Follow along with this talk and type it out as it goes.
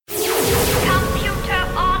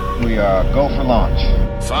we go for launch.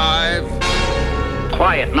 5.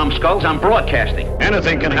 Quiet, numbskulls, I'm broadcasting.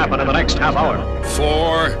 Anything can happen in the next half hour.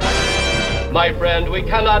 4. My friend, we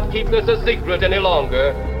cannot keep this a secret any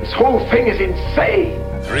longer. This whole thing is insane.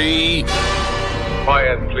 3.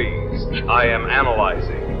 Quiet, please. I am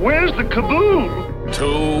analyzing. Where's the kaboom?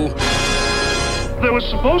 2. There was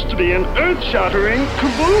supposed to be an earth-shattering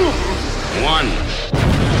kaboom.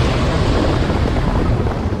 1.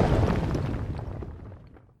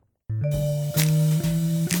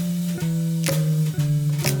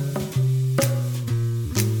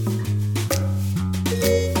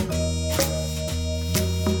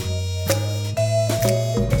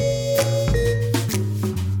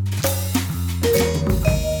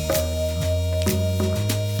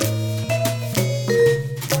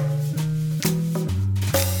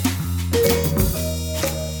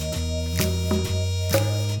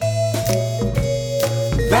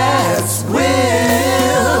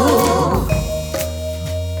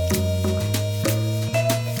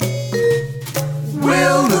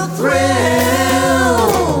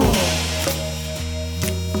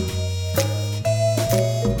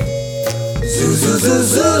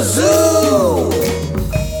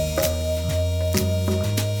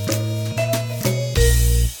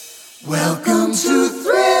 Welcome to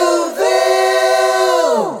Thrillville!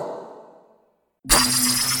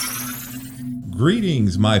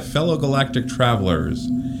 Greetings, my fellow galactic travelers,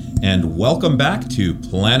 and welcome back to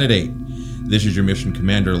Planet 8. This is your Mission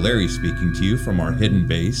Commander Larry speaking to you from our hidden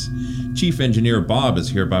base. Chief Engineer Bob is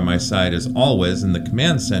here by my side as always in the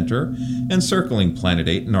command center, and circling Planet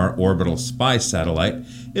 8 in our orbital spy satellite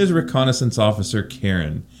is Reconnaissance Officer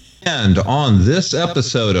Karen. And on this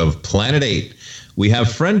episode of Planet 8, we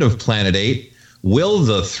have friend of Planet 8, Will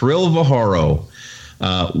the Thrill Viharo.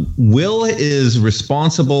 Will is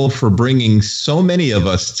responsible for bringing so many of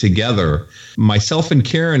us together. Myself and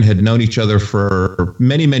Karen had known each other for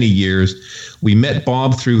many, many years. We met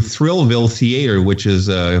Bob through Thrillville Theater, which is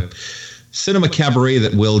a cinema cabaret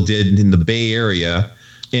that Will did in the Bay Area.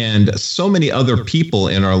 And so many other people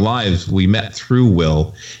in our lives we met through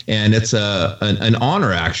Will. And it's an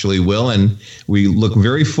honor, actually, Will. And we look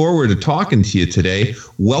very forward to talking to you today.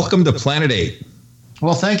 Welcome to Planet 8.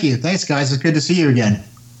 Well, thank you. Thanks, guys. It's good to see you again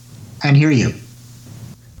and hear you.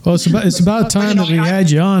 Well, it's about time that we had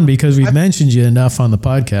you on because we've mentioned you enough on the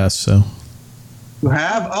podcast. So you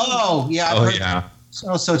have? Oh, yeah. Yeah.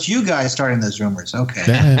 So it's you guys starting those rumors. Okay.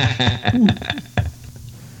 yeah.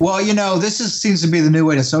 Well, this seems to be the new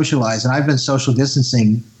way to socialize, and I've been social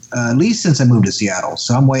distancing at least since I moved to Seattle,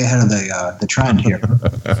 so I'm way ahead of the trend here.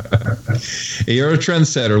 You're a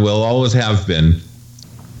trendsetter, Will, always have been.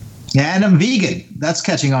 Yeah, and I'm vegan. That's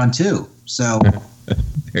catching on, too. So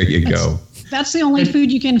there you go. That's the only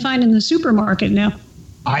food you can find in the supermarket now.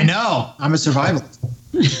 I know. I'm a survivalist.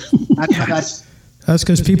 That's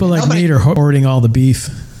because people like me are hoarding all the beef.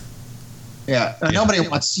 Yeah, nobody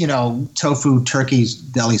wants, tofu, turkey's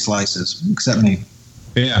deli slices, except me.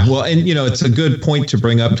 Yeah, well, and, it's a good point to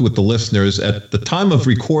bring up with the listeners. At the time of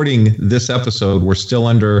recording this episode, we're still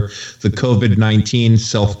under the COVID-19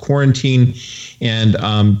 self-quarantine. And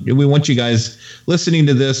we want you guys listening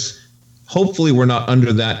to this. Hopefully, we're not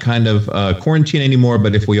under that kind of quarantine anymore.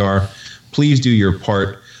 But if we are, please do your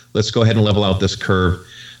part. Let's go ahead and level out this curve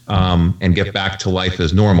and get back to life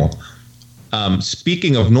as normal.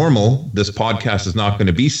 Speaking of normal, this podcast is not going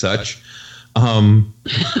to be such.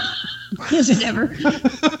 Is it ever?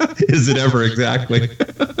 Is it ever? Exactly.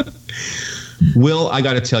 Will, I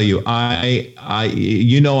got to tell you,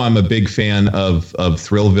 I'm a big fan of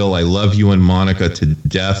Thrillville. I love you and Monica to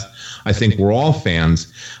death. I think we're all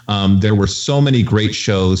fans. There were so many great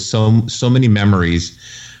shows, so many memories.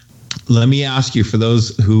 Let me ask you, for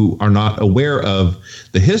those who are not aware of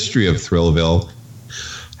the history of Thrillville,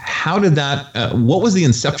 how did that? What was the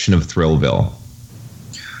inception of Thrillville?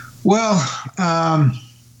 Well,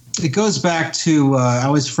 it goes back to I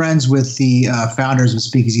was friends with the founders of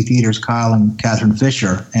Speakeasy Theaters, Kyle and Catherine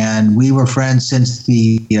Fisher, and we were friends since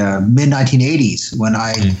the mid-1980s when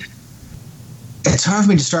it's hard for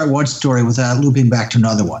me to start one story without looping back to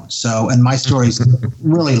another one. So, and my story's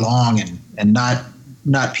really long and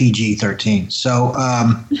not PG-13. So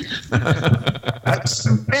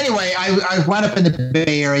anyway, I wound up in the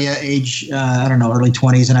Bay Area, age, early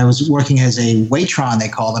 20s, and I was working as a waitron, they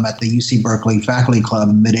call them, at the UC Berkeley Faculty Club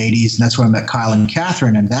in the mid-80s, and that's where I met Kyle and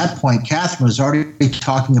Catherine. And at that point, Catherine was already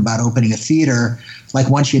talking about opening a theater like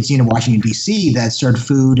one she had seen in Washington, D.C. that served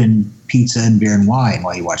food and pizza and beer and wine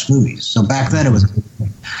while you watched movies. So back then it was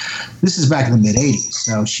 – this is back in the mid-80s.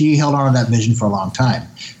 So she held on to that vision for a long time.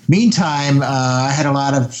 Meantime, I had a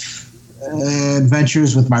lot of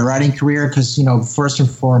adventures with my writing career because, first and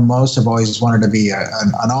foremost, I've always wanted to be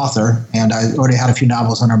an author, and I already had a few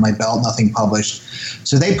novels under my belt, nothing published.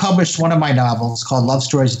 So they published one of my novels called Love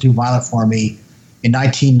Stories Too Violent for Me in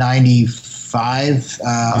 1995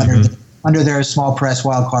 under their small press,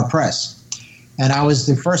 Wildcard Press. And I was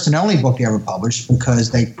the first and only book they ever published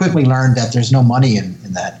because they quickly learned that there's no money in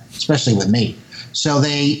that, especially with me. So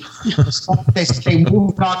they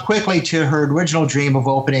moved on quickly to her original dream of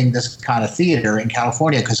opening this kind of theater in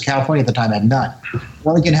California, because California at the time had none.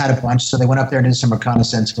 Oregon had a bunch, so they went up there and did some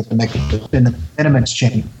reconnaissance with the Miniman's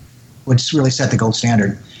chain, which really set the gold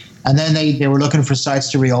standard. And then they were looking for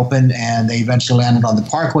sites to reopen, and they eventually landed on the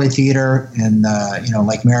Parkway Theater in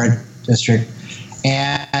Lake Merritt District.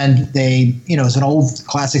 And they, it was an old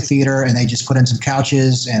classic theater, and they just put in some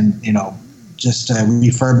couches and, just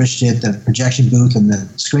refurbished it. The projection booth and the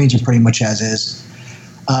screens are pretty much as is.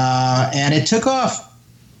 And it took off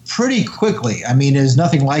pretty quickly. I mean, there's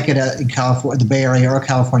nothing like it in California, the Bay Area or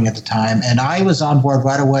California at the time. And I was on board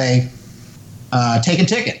right away, taking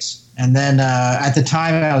tickets. And then at the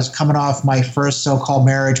time, I was coming off my first so-called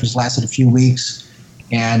marriage, which lasted a few weeks.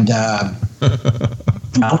 And I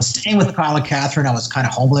was staying with Kyle and Catherine. I was kind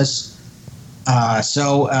of homeless.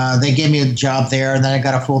 So they gave me a job there, and then I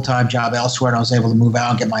got a full-time job elsewhere, and I was able to move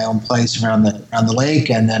out and get my own place around the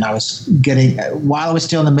lake. And then I was while I was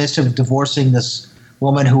still in the midst of divorcing this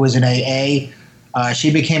woman who was in AA,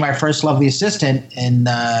 she became my first lovely assistant in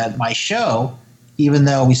my show, even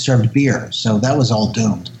though we served beer. So that was all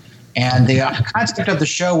doomed. And the concept of the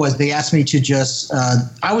show was they asked me to just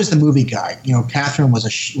I was the movie guy. Catherine was a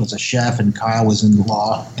chef, and Kyle was in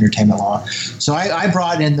entertainment law. So I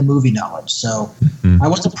brought in the movie knowledge. So I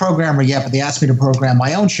wasn't a programmer yet, but they asked me to program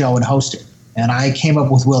my own show and host it. And I came up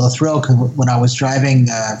with Will the Thrill because when I was driving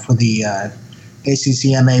for the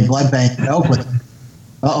ACCMA blood bank in Oakland.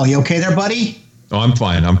 Uh-oh, you okay there, buddy? Oh, I'm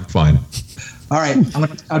fine. All right,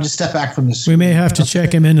 I'll just step back from this. We may have to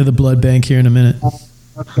check him into the blood bank here in a minute.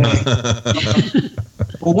 Okay.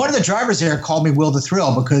 Well, one of the drivers there called me Will the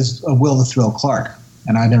Thrill because of Will the Thrill Clark,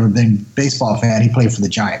 and I'd never been a baseball fan. He played for the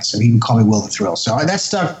Giants, so he would call me Will the Thrill. So that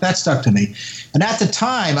stuck to me. And at the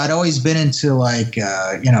time, I'd always been into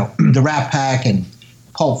the Rat Pack and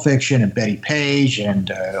Pulp Fiction and Betty Page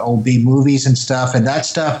and old B movies and stuff. And that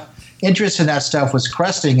stuff, interest in that stuff was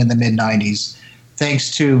cresting in the mid '90s.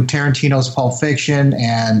 Thanks to Tarantino's Pulp Fiction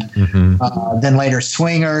and then later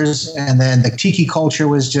Swingers. And then the tiki culture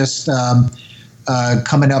was just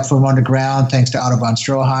coming up from underground thanks to Otto von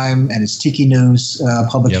Stroheim and his Tiki News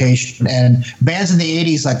publication. Yep. And bands in the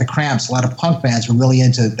 80s like the Cramps, a lot of punk bands were really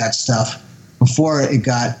into that stuff before it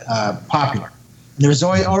got popular. And there was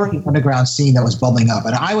already an underground scene that was bubbling up.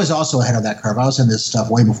 And I was also ahead of that curve. I was in this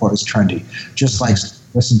stuff way before it was trendy, just like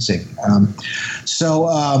distancing.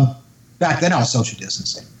 Back then, I was social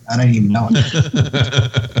distancing. I didn't even know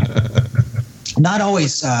it. Not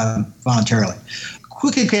always voluntarily.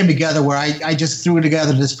 Quickly came together where I just threw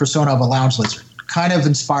together this persona of a lounge lizard, kind of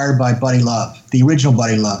inspired by Buddy Love, the original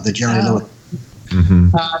Buddy Love, the Jerry Lewis.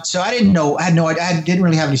 So I didn't know. I didn't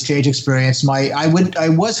really have any stage experience. I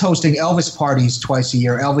was hosting Elvis parties twice a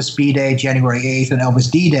year: Elvis B Day, January 8th, and Elvis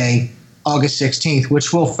D Day, August 16th,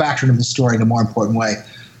 which will factor into the story in a more important way.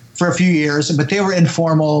 For a few years, but they were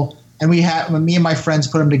informal. And me and my friends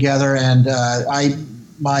put them together, and what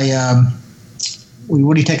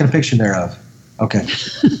are you taking a picture there of? Okay.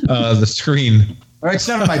 The screen. All right, it's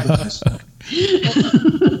none of my business.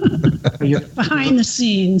 Behind the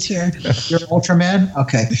scenes here. You're Ultraman?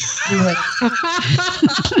 Okay.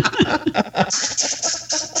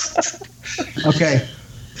 Okay.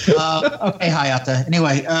 Okay, Hayata.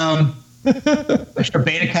 Anyway, Mr.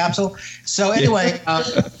 Beta Capsule. So anyway,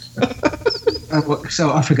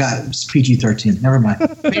 so I forgot. It was PG-13. Never mind.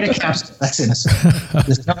 Beta Capsule. That's innocent.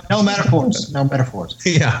 There's no metaphors. No metaphors.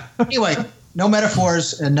 Yeah. Anyway, no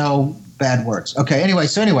metaphors and no bad words. Okay. Anyway,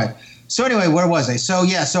 where was I? So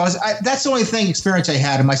that's the only experience I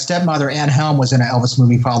had. And my stepmother, Ann Helm, was in an Elvis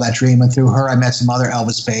movie, Follow That Dream. And through her, I met some other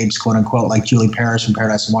Elvis babes, quote unquote, like Julie Paris from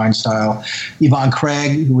Paradise and Wine Style, Yvonne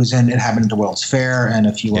Craig, who was in It Happened at the World's Fair, and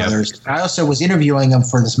a few others. I also was interviewing them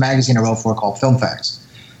for this magazine I wrote for called Film Facts,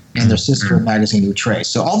 and their sister magazine, New Trace.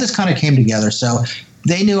 So all this kind of came together. So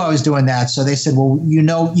they knew I was doing that. So they said, well, you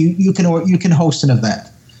can host an event.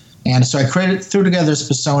 And so I threw together this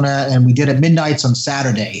persona, and we did it midnights on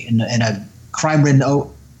Saturday in a crime-ridden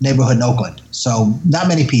neighborhood in Oakland. So not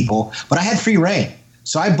many people, but I had free reign.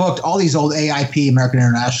 So I booked all these old AIP, American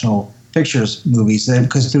International Pictures movies,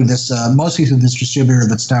 because through this, mostly through this distributor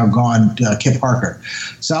that's now gone, Kip Parker.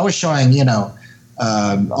 So I was showing,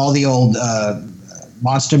 all the old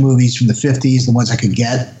monster movies from the 50s, the ones I could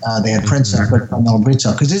get. They had prints of 35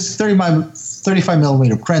 millimeter because this 35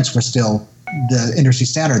 millimeter prints were still the industry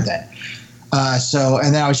standard then.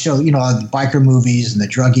 And then I would show, the biker movies and the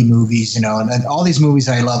druggy movies, and all these movies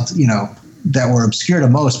that I loved, that were obscure to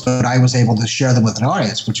most, but I was able to share them with an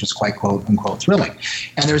audience, which was quite quote unquote thrilling.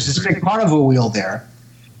 And there's this big carnival wheel there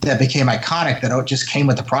that became iconic that just came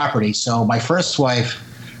with the property. So my first wife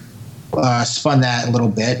spun that a little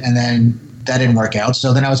bit, and then that didn't work out.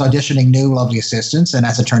 So then I was auditioning new lovely assistants, and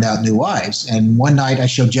as it turned out, new wives. And one night I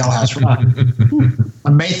showed Jailhouse Rock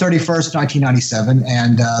on May 31st, 1997,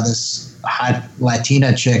 and this hot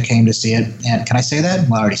Latina chick came to see it. And can I say that?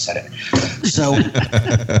 Well, I already said it. So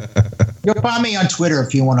you'll find me on Twitter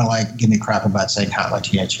if you want to give me crap about saying hot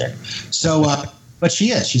Latina chick. So, but she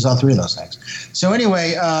is. She's all three of those things. So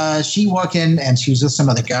anyway, she walked in and she was with some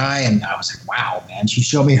other guy, and I was like, wow, man. She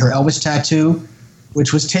showed me her Elvis tattoo,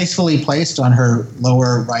 which was tastefully placed on her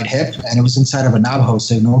lower right hip, and it was inside of a Navajo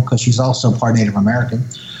signal because she's also part Native American.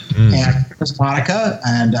 And it was Monica,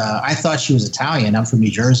 and I thought she was Italian. I'm from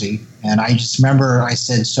New Jersey, and I just remember I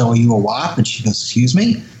said, "So are you a WAP?" And she goes, "Excuse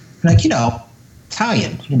me?" I'm like,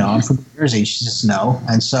 Italian. I'm from New Jersey. She says, "No."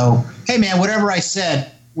 And so, hey, man, whatever I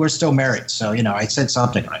said, we're still married. So, I said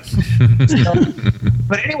something right.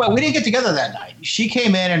 But anyway, we didn't get together that night. She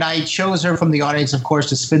came in, and I chose her from the audience, of course,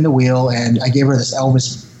 to spin the wheel, and I gave her this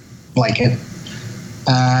Elvis blanket,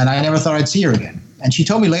 and I never thought I'd see her again. And she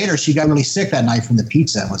told me later she got really sick that night from the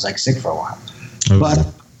pizza and was sick for a while. Okay. But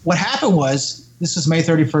what happened was, this is May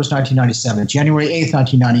 31st, 1997. January 8th,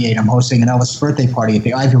 1998, I'm hosting an Elvis birthday party at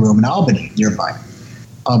the Ivy Room in Albany, nearby,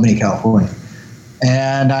 Albany, California.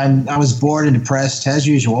 And I was bored and depressed as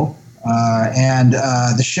usual. And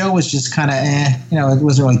the show was just kind of it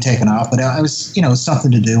wasn't really taking off, but it was, it was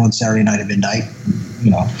something to do on Saturday night at midnight,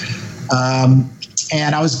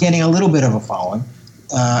 and I was getting a little bit of a following.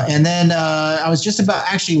 And then I was just about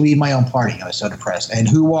actually leave my own party. I was so depressed. And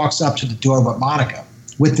who walks up to the door but Monica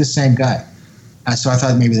with the same guy? So I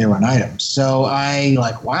thought maybe they were an item. So I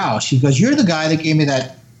wow. She goes, "You're the guy that gave me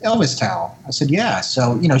that Elvis towel." I said, "Yeah."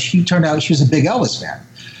 So, she turned out she was a big Elvis fan.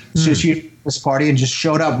 So she at this party and just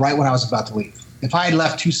showed up right when I was about to leave. If I had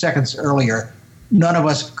left 2 seconds earlier, none of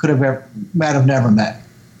us might have never met,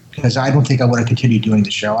 because I don't think I would have continued doing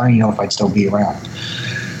the show. I don't even know if I'd still be around.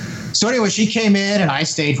 So anyway, she came in and I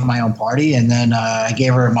stayed for my own party, and then I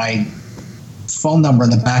gave her my phone number in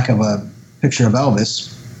the back of a picture of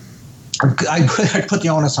Elvis. I put the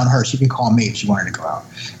onus on her. She could call me if she wanted to go out.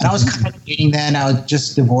 And I was kind of dating then. I was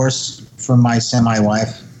just divorced from my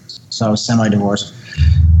semi-wife, so I was semi-divorced.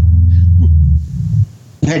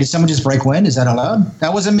 Hey, did someone just break wind? Is that allowed?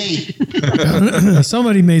 That wasn't me.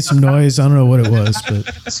 Somebody made some noise. I don't know what it was, but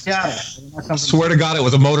swear to God, it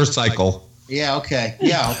was a motorcycle. Yeah. Okay.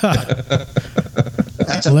 Yeah.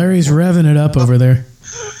 Larry's revving it up over there.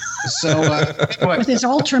 So anyway, with his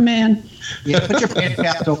Ultraman. Yeah, put your pants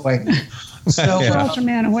cap away. So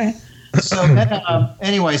Ultraman away. So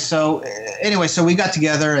anyway, so we got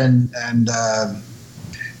together, and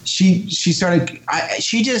she started.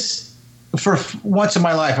 She just, for once in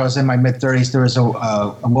my life, I was in my mid-30s. There was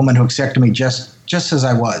a woman who accepted me just as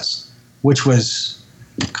I was, which was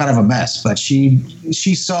kind of a mess. But she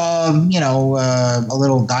saw a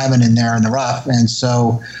little diamond in there in the rough, and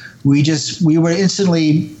so we were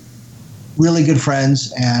instantly really good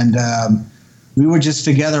friends, and we were just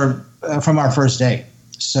together from our first date.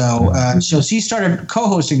 So she started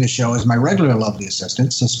co-hosting the show as my regular lovely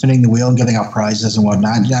assistant, so spinning the wheel and giving out prizes and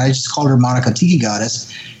whatnot. And I just called her Monica Tiki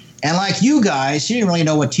Goddess. And like you guys, she didn't really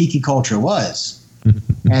know what tiki culture was.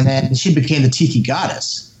 And then she became the Tiki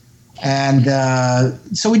Goddess. And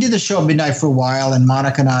so we did the show at midnight for a while, and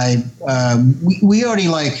Monica and I, we already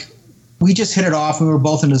we just hit it off. We were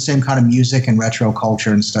both into the same kind of music and retro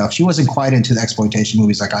culture and stuff. She wasn't quite into the exploitation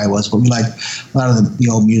movies like I was, but we liked a lot of the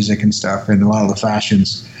old music and stuff and a lot of the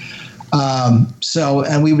fashions.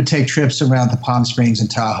 And we would take trips around the Palm Springs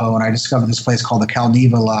and Tahoe, and I discovered this place called the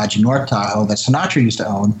Calneva Lodge in North Tahoe that Sinatra used to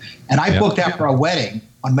own. And I booked out for a wedding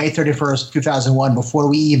on May 31st, 2001,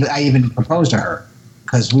 before I even proposed to her,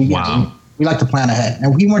 because we like to plan ahead.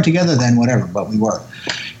 And we weren't together then, whatever, but we were.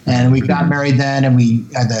 And we got married then, and we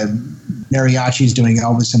had the mariachis doing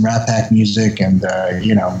Elvis and Rat Pack music, and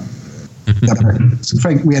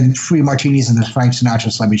we had free martinis in the Frank Sinatra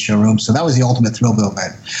Celebrity Showroom. So that was the ultimate Thrillville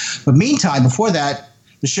event. But meantime, before that,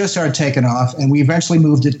 the show started taking off, and we eventually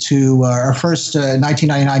moved it to our first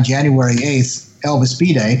 1999 January 8th Elvis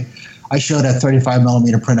B-Day. I showed a 35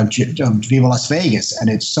 millimeter print of Viva Las Vegas, and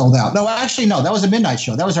it sold out. No, actually, no, that was a midnight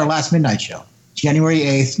show. That was our last midnight show, January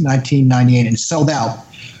 8th, 1998, and it sold out.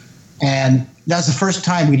 And that was the first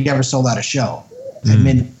time we'd ever sold out a show. and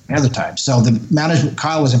midnight other times. So the management,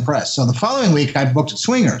 Kyle was impressed. So the following week, I booked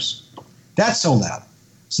Swingers. That sold out.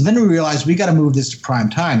 So then we realized we got to move this to prime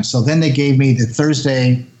time. So then they gave me the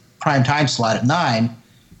Thursday prime time slot at 9.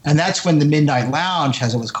 And that's when the Midnight Lounge,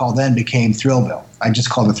 as it was called then, became Thrillville. I just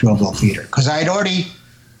called it Thrillville Theater. Because I'd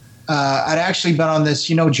actually been on this,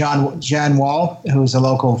 Jan Wall, who's a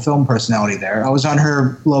local film personality there. I was on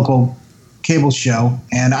her local cable show,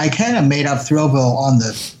 and I kind of made up Thrillville on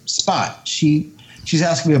the spot. She's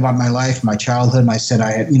asking me about my life, my childhood, and I said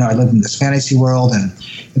I lived in this fantasy world, and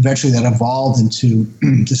eventually that evolved into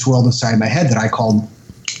this world inside my head that I called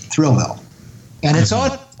Thrillville. And it's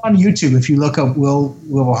on YouTube. If you look up Will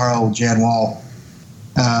Harrell, Jan Wall,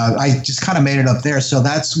 I just kind of made it up there. So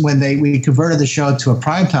that's when we converted the show to a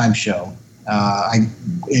primetime show. I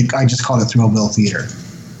just called it Thrillville Theater.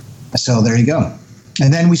 So there you go.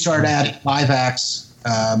 And then we started adding live acts,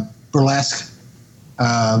 burlesque,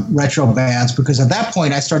 retro bands, because at that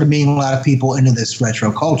point I started meeting a lot of people into this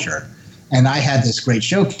retro culture. And I had this great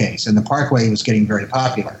showcase, and the Parkway was getting very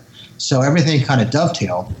popular. So everything kind of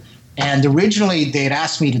dovetailed. And originally they had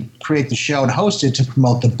asked me to create the show and host it to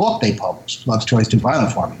promote the book they published, Love Stories Too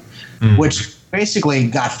Violent for Me, which basically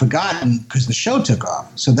got forgotten because the show took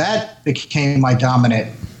off. So that became my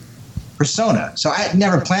dominant persona. So I had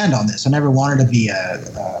never planned on this. I never wanted to be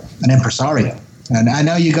an impresario. And I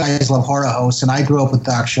know you guys love horror hosts, and I grew up with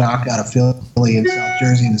Doc Shock out of Philly and South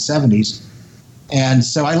Jersey in the 70s. And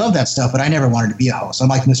so I love that stuff, but I never wanted to be a host.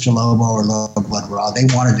 Unlike Mr. Lobo or Low Blood Raw, they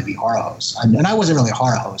wanted to be horror hosts. And I wasn't really a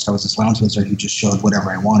horror host. I was this lounge wizard who just showed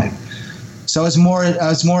whatever I wanted. So I was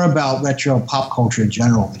more about retro pop culture in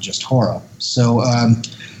general than just horror. So,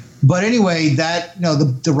 but anyway, that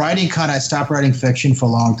the writing kind of stopped writing fiction for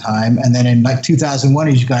a long time. And then in like 2001,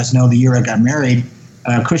 as you guys know, the year I got married,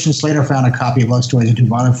 Christian Slater found a copy of Love Stories Too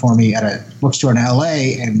Violent for Me at a bookstore in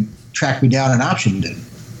LA and tracked me down and optioned it.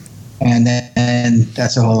 And then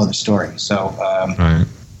that's a whole other story. So, right.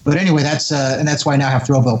 But anyway, that's why I now have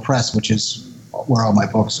Thrillville Press, which is where all my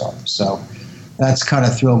books are. So that's kind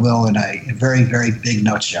of Thrillville in a very, very big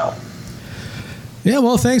nutshell. Yeah,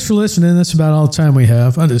 well, thanks for listening. That's about all the time we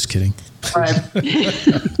have. I'm just kidding. All right.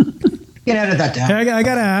 Get edit that down. Hey, I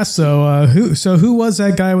got to ask, though, who was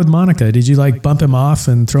that guy with Monica? Did you, bump him off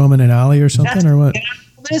and throw him in an alley or something, or what?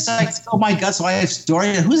 This oh my Guts life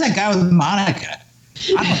story. Who's that guy with Monica?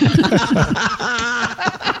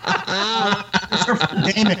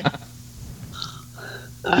 Damon.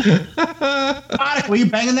 Monica, were you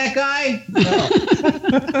banging that guy?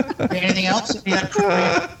 No. Anything else?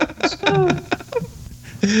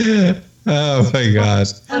 Oh my God!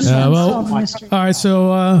 All right.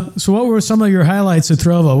 So what were some of your highlights at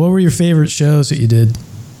Thrillville? What were your favorite shows that you did?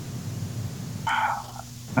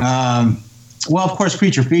 Well, of course,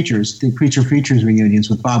 Creature Features. The Creature Features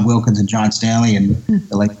reunions with Bob Wilkins and John Stanley and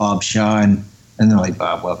the late Bob Shaw and the late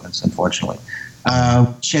Bob Wilkins, unfortunately.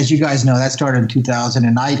 As you guys know, that started in 2000.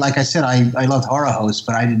 And I loved horror hosts,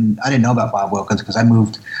 but I didn't know about Bob Wilkins because when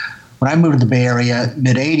I moved to the Bay Area,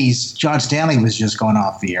 mid-'80s, John Stanley was just going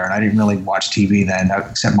off the air, and I didn't really watch TV then,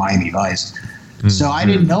 except Miami Vice. So I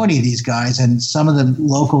didn't know any of these guys, and some of the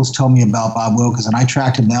locals told me about Bob Wilkins, and I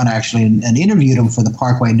tracked him down actually and interviewed him for the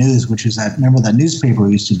Parkway News, which is remember that newspaper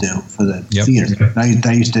we used to do for the theater. I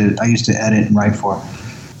used to edit and write for.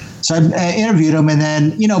 So I interviewed him, and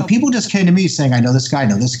then people just came to me saying, "I know this guy,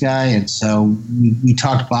 and so we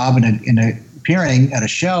talked Bob in appearing at a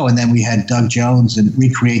show, and then we had Doug Jones and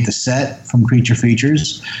recreate the set from Creature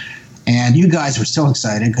Features, and you guys were so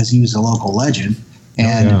excited because he was a local legend.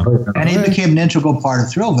 And he became an integral part of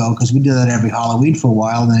Thrillville because we did that every Halloween for a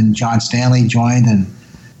while. And then John Stanley joined, and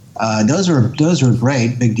those were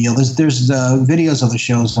great, big deal. There's videos of the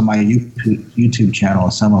shows on my YouTube channel,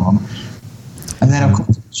 some of them, and then of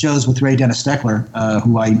course shows with Ray Dennis Steckler,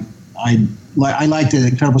 who I liked the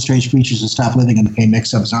Incredible Strange Creatures that Stopped Living and Became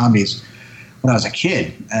Mixed Up Zombies when I was a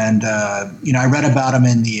kid, and I read about him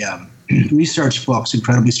in the research books,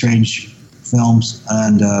 Incredibly Strange Films,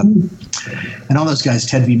 and all those guys,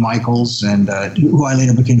 Ted V. Michaels, and who I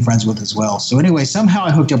later became friends with as well. So anyway, somehow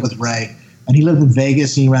I hooked up with Ray, and he lived in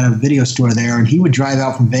Vegas, and he ran a video store there, and he would drive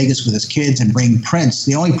out from Vegas with his kids and bring prints,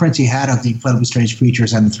 the only prints he had of the Incredibly Strange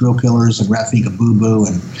Creatures and the Thrill Killers and Rafika Boo Boo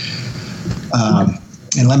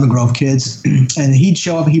and Lemon Grove Kids. And he'd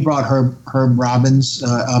show up, he brought Herb Robbins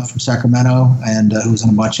up from Sacramento, and who was in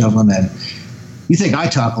a bunch of them, and you think I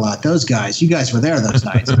talk a lot. Those guys, you guys were there those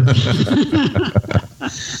nights.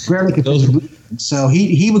 Rarely could. So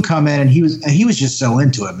he would come in, and he was just so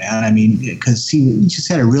into it, man. I mean, because he just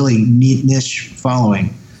had a really neat niche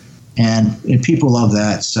following, and people love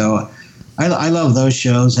that. So I love those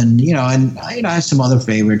shows, and I have some other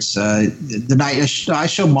favorites. The night I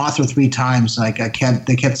showed Mothra 3 times. Like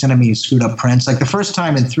they kept sending me screwed up prints. Like the first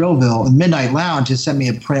time in Thrillville, in Midnight Lounge, they sent me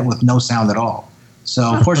a print with no sound at all.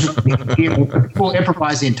 So unfortunately, people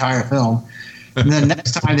improvised the entire film. And then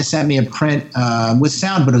next time they sent me a print with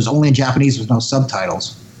sound, but it was only in Japanese with no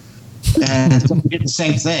subtitles. And so we did the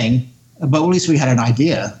same thing, but at least we had an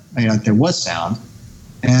idea. There was sound.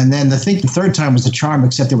 And then I think the third time was the charm,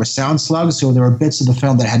 except there were sound slugs. So there were bits of the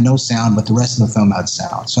film that had no sound, but the rest of the film had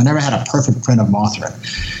sound. So I never had a perfect print of Mothra.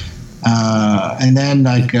 And then,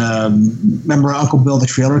 remember Uncle Bill the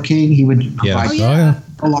Trailer King? He would provide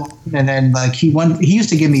and then he used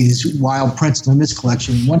to give me these wild prints from his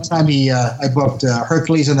collection. One time I booked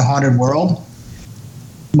Hercules in the Haunted World,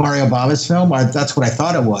 Mario Bava's film. That's what I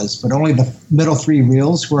thought it was, but only the middle 3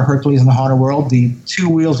 reels were Hercules in the Haunted World. The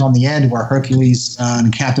 2 reels on the end were Hercules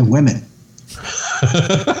and Captive Women.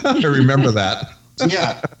 I remember that.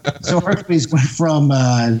 Yeah. So Hercules went from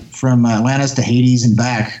Atlantis to Hades and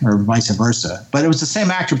back, or vice versa. But it was the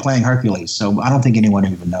same actor playing Hercules, so I don't think anyone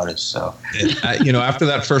even noticed. So, after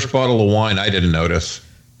that first bottle of wine, I didn't notice.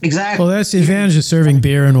 Exactly. Well, that's the advantage of serving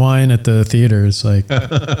beer and wine at the theaters. Like,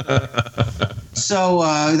 so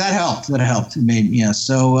that helped. It made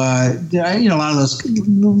So a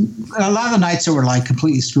lot of the nights that were like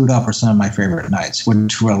completely screwed up are some of my favorite nights,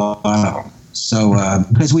 which were a lot of them. So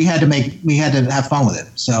because we had to have fun with it.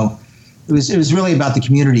 So it was really about the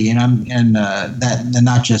community and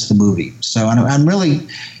not just the movie. So I'm really.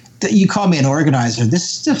 You call me an organizer. This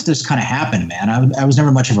stuff just kind of happened, man. I was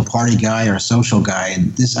never much of a party guy or a social guy,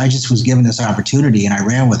 and I just was given this opportunity and I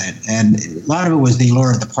ran with it. And a lot of it was the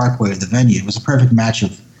allure of the Parkway, of the venue. It was a perfect match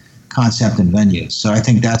of concept and venue. So I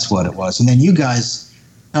think that's what it was. And then you guys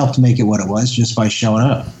helped make it what it was just by showing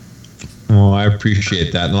up. Well, I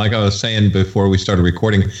appreciate that. And like I was saying before we started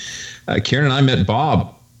recording, Karen and I met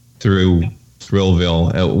Bob through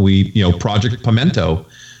Thrillville. Project Pimento,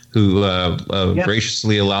 who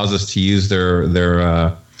graciously allows us to use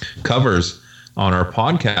their covers on our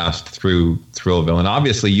podcast through Thrillville. And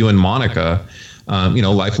obviously you and Monica,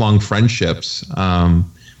 lifelong friendships.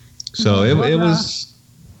 So it was,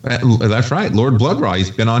 that's right. Lord Bloodraw,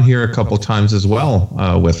 he's been on here a couple times as well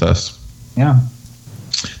with us. Yeah.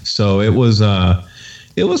 So it was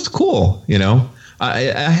cool,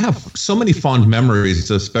 I have so many fond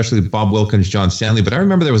memories, especially Bob Wilkins, John Stanley. But I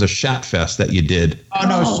remember there was a Shat Fest that you did. Oh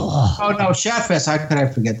no, Shat Fest! How could I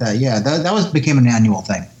forget that? Yeah, that became an annual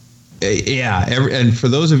thing. Yeah, and for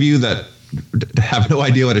those of you that have no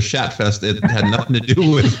idea what a Shat Fest, it had nothing to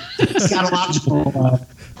do with scatological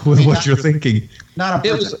with what you're thinking. Not a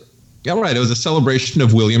person. It was a celebration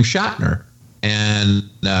of William Shatner. And,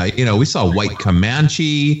 we saw White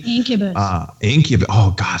Comanche. Incubus.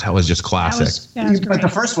 Oh, God, that was just classic. That was but the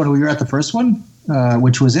first one, we were at the first one,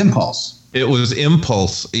 which was Impulse. It was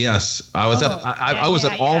Impulse, yes. I was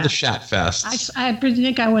at all the Shat Fests. I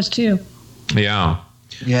think I was too. Yeah.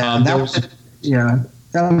 Yeah, that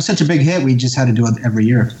was such a big hit, we just had to do it every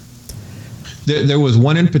year. There was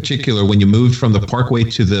one in particular when you moved from the Parkway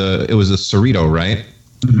to it was a Cerrito, right?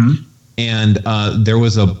 Mm-hmm. And there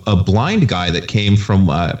was a blind guy that came from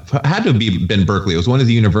had to have been Berkeley. It was one of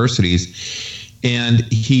the universities, and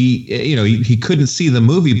he couldn't see the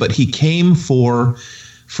movie, but he came for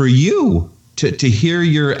you to hear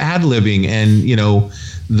your ad-libbing and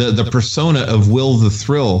the persona of Will the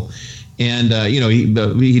Thrill. And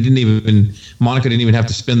he didn't even, Monica didn't even have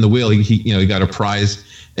to spin the wheel. He got a prize.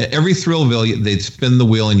 Every Thrillville, they'd spin the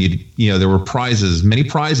wheel, and there were prizes, many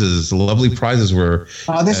prizes, lovely prizes were.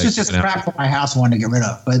 This was just crap for my house I wanted to get rid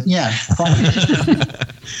of, but yeah.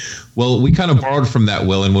 Well, we kind of borrowed from that,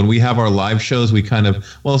 Will, and when we have our live shows, we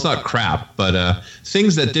it's not crap, but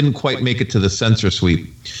things that didn't quite make it to the censor suite.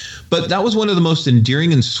 But that was one of the most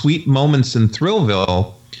endearing and sweet moments in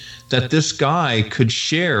Thrillville that this guy could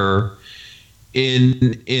share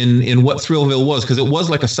in what Thrillville was, because it was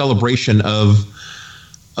like a celebration of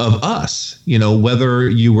us, whether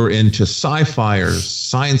you were into sci-fi or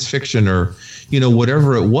science fiction or,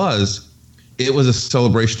 whatever it was a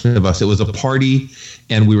celebration of us. It was a party,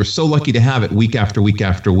 and we were so lucky to have it week after week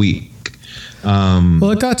after week.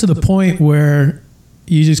 Well, it got to the point where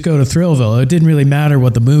you just go to Thrillville. It didn't really matter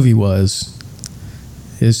what the movie was.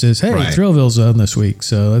 It's just, hey, right. Thrillville's on this week,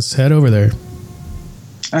 so let's head over there.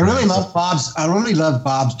 I really love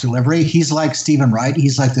Bob's delivery. He's like Stephen Wright.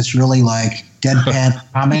 He's like this really deadpan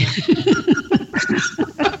comic.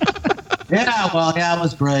 It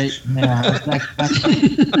was great. Yeah,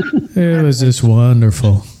 it was just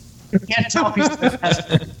wonderful. You can't tell if he's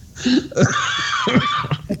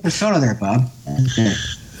the persona there, Bob. Okay.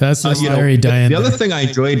 That's the Larry Diane. The other thing I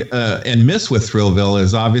enjoyed and miss with Thrillville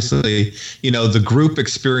is obviously, the group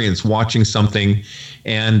experience, watching something.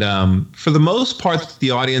 And for the most part, the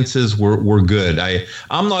audiences were good.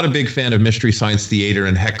 I'm not a big fan of Mystery Science Theater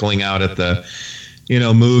and heckling out at the,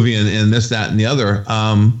 movie and this, that, and the other.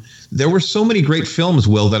 There were so many great films,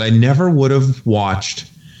 Will, that I never would have watched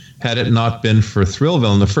had it not been for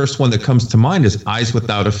Thrillville. And the first one that comes to mind is Eyes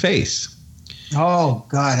Without a Face. Oh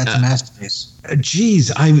God, that's a masterpiece. Geez,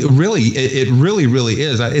 it really, really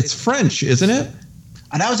is. It's French, isn't it?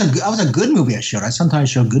 And that was a good movie I showed. I sometimes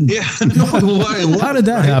show good movies. Yeah. How did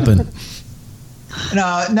that happen?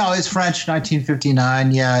 No, it's French,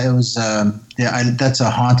 1959. Yeah, it was. That's a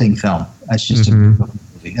haunting film. That's just a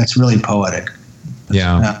movie. That's really poetic.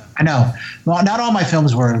 Yeah, I know. Well, not all my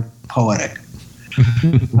films were poetic.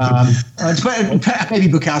 Maybe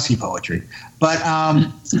Bukowski poetry, but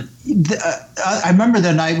I remember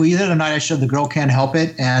the night I showed The Girl Can't Help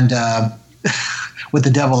It and with the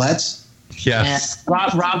Devilettes. Yes.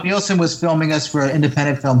 And Rob Nielsen was filming us for an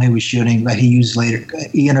independent film he was shooting that he used later.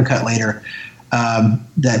 He intercut later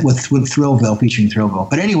that with Thrillville, featuring Thrillville.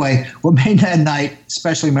 But anyway, what made that night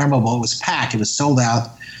especially memorable? It was packed. It was sold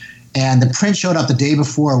out. And the print showed up the day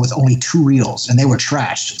before with only 2 reels, and they were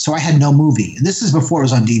trashed. So I had no movie. And this is before it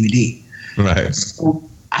was on DVD. Right. So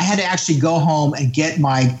I had to actually go home and get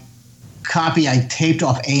my copy I taped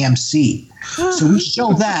off AMC. So we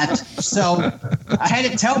showed that. So I had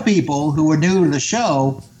to tell people who were new to the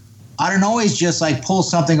show, I don't always just like pull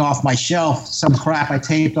something off my shelf, some crap I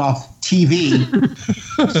taped off TV,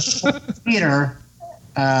 theater,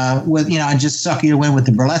 with and just suck you in with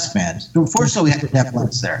the burlesque band. Fortunately, we had the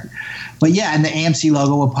Devilettes there, but yeah, and the AMC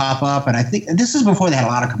logo would pop up, and I think this is before they had a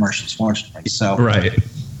lot of commercials, fortunately. So right,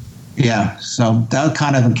 yeah, so that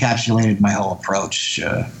kind of encapsulated my whole approach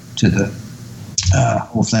to the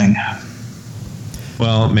whole thing.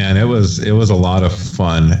 Well, man, it was a lot of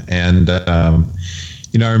fun, and I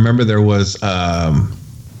remember there was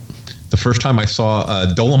the first time I saw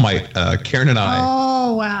Dolomite. Karen and I.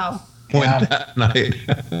 Oh wow. Went that night.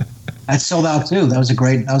 That sold out too. That was a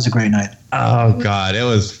great night. Oh God, it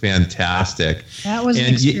was fantastic. That was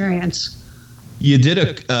an experience. You did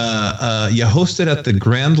you hosted at the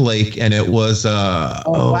Grand Lake, and it was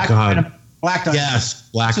Black Dynamite. Yes,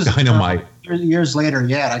 Black Dynamite. Years later,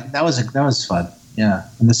 yeah, that was fun. Yeah,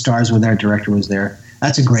 and the stars were there. Director was there.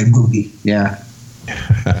 That's a great movie. Yeah.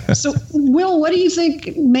 So, Will, what do you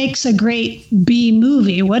think makes a great B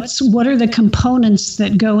movie? What are the components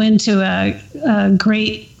that go into a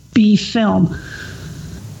great B film?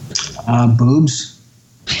 Boobs.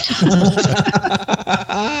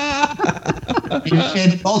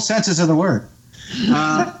 In both senses of the word.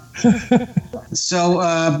 But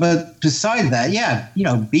beside that, yeah,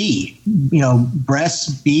 B,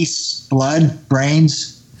 breasts, beasts, blood,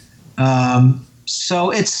 brains.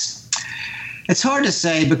 So it's hard to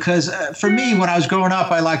say because for me, when I was growing up,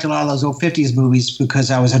 I liked a lot of those old 50s movies because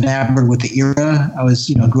I was enamored with the era. I was,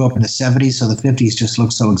 grew up in the 70s, so the 50s just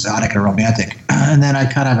looked so exotic and romantic. And then I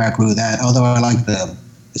kind of outgrew that, although I like the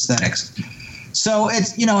aesthetics. So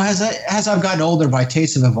it's, as I've gotten older, my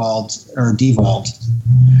tastes have evolved or devolved. Is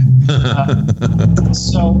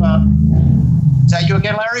that you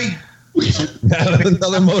again, Larry?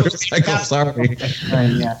 Another motorcycle, sorry.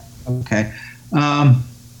 Yeah, okay.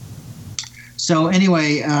 So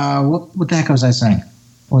anyway, what the heck was I saying?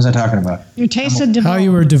 What was I talking about? Your taste had devolved. How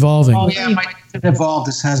you were devolving. Oh yeah, my taste had evolved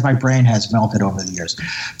as my brain has melted over the years.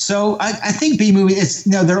 So I think B movies,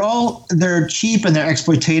 they're cheap and they're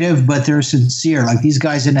exploitative, but they're sincere. Like these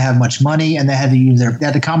guys didn't have much money, and they had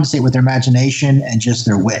to compensate with their imagination and just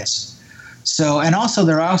their wits. So, and also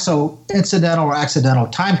they're also incidental or accidental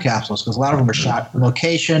time capsules because a lot of them were shot in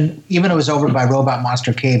location. Even it was over by Robot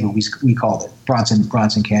Monster Cave, we called it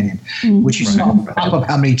Bronson Canyon, which you saw pop up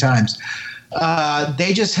how many times.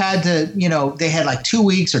 They just had to, they had like 2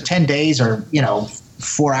 weeks or 10 days or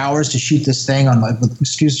 4 hours to shoot this thing on with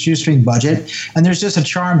shoestring budget, and there's just a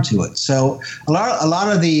charm to it. So a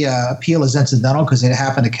lot of the appeal is incidental because it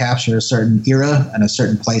happened to capture a certain era and a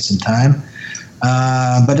certain place and time.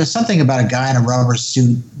 But there's something about a guy in a rubber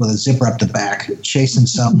suit with a zipper up the back chasing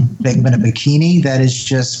some big in a bikini that is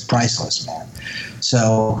just priceless, man.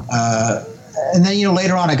 So, and then,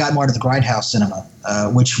 later on I got more to the grindhouse cinema,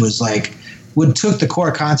 which was like, took the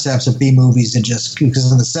core concepts of B movies and just,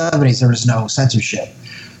 because in the 70s there was no censorship.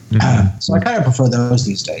 Mm-hmm. So I kind of prefer those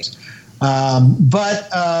these days. But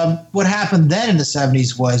what happened then in the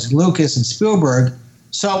 70s was Lucas and Spielberg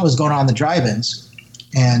saw what was going on in the drive-ins.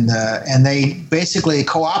 and they basically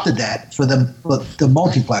co-opted that for the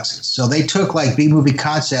multiplexes. So they took like B-movie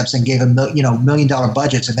concepts and gave them $1 million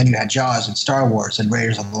budgets, and then you had Jaws and Star Wars and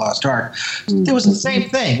Raiders of the Lost Ark. It was the same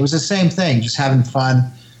thing. It was the same thing, just having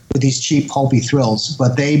fun with these cheap, pulpy thrills.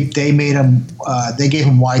 But they made them. They gave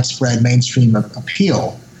them widespread mainstream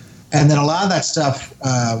appeal, and then a lot of that stuff,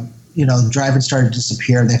 driving started to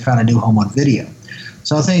disappear. They found a new home on video.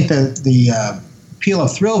 So I think that the appeal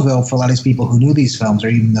of Thrillville for a lot of these people who knew these films, or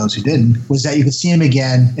even those who didn't, was that you could see them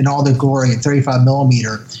again in all their glory at 35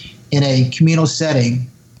 millimeter in a communal setting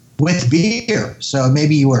with beer. So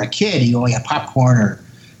maybe you were a kid, you only had popcorn or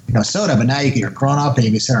soda, but now you're grown up and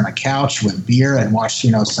you can sit on a couch with beer and watch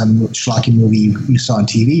some schlocky movie you saw on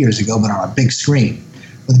TV years ago, but on a big screen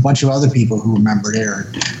with a bunch of other people who remembered it, or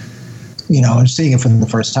and seeing it for the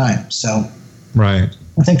first time. So right,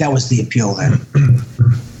 I think that was the appeal then.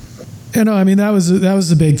 I mean, that was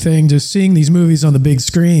the big thing, just seeing these movies on the big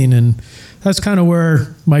screen, and that's kind of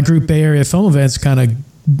where my group Bay Area Film Events kind of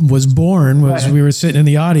was born. Was we were sitting in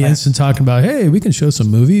the audience and talking about, hey, we can show some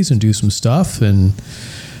movies and do some stuff, and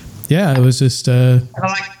yeah, it was just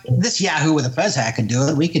like this Yahoo with a fez hat could do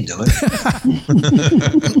it. We could do it.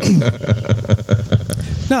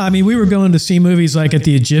 No, I mean, we were going to see movies like at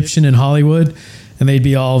the Egyptian in Hollywood, and they'd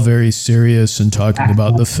be all very serious and talking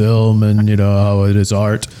about the film and how it is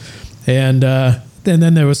art. And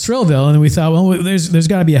then there was Thrillville, and we thought, well, there's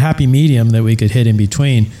got to be a happy medium that we could hit in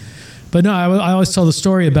between. But no, I always tell the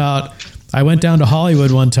story about I went down to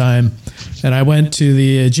Hollywood one time, and I went to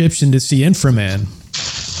the Egyptian to see Inframan.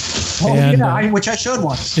 Oh, and, which I showed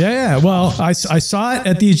once. Yeah. Well, I saw it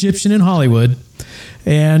at the Egyptian in Hollywood,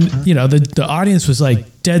 and the audience was like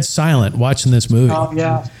dead silent watching this movie. Oh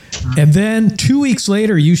yeah. And then 2 weeks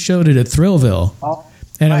later, you showed it at Thrillville. Oh.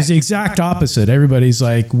 And it was the exact opposite. Everybody's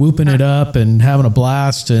like whooping it up and having a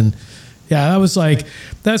blast. And yeah,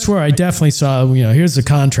 that's where I definitely saw, here's the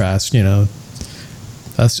contrast, an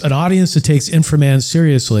audience that takes Inframan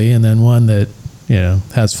seriously, and then one that,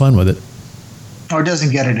 has fun with it. Or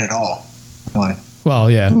doesn't get it at all. Really.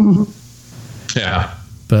 Well, yeah. Yeah.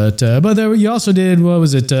 But there, you also did, what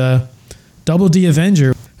was it? Double D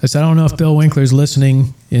Avenger. I don't know if Bill Winkler's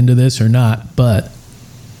listening into this or not, but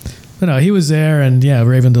no, he was there, and yeah,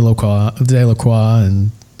 Raven Delacroix,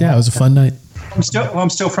 and yeah, it was a fun night. I'm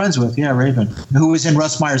still friends with, Raven, who was in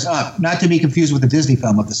Russ Meyer's Up, not to be confused with the Disney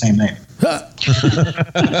film of the same name.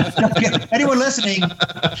 Anyone listening,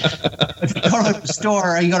 if you go to the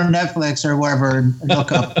store or you go to Netflix or wherever and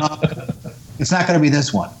look up, it's not going to be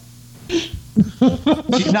this one.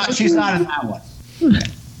 She's not in that one.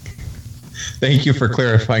 Thank you for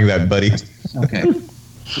clarifying that, buddy. Okay.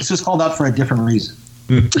 This was called up for a different reason.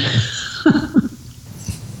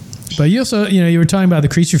 But you also, you were talking about the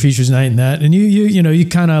Creature Features night and that, and you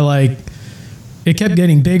kind of like, it kept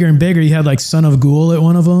getting bigger and bigger. You had like Son of Ghoul at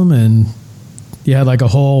one of them, and you had like a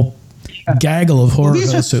whole gaggle of horror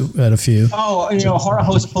hosts at a few. Oh, Horror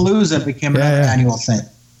Host Palooza became an annual thing.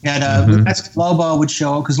 And that's Lobo would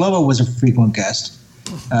show, because Lobo was a frequent guest.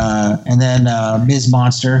 And then Ms.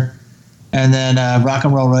 Monster. And then Rock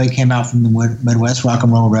and Roll Ray came out from the Midwest, Rock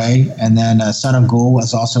and Roll Ray. And then Son of Ghoul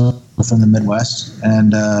was also from the Midwest.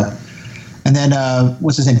 And then,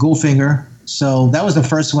 what's his name, Ghoulfinger. So that was the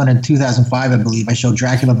first one in 2005, I believe. I showed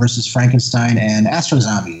Dracula versus Frankenstein and Astro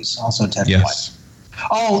Zombies, also Ted White.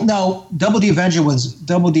 Oh, no, Double D Avenger was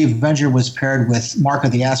paired with Mark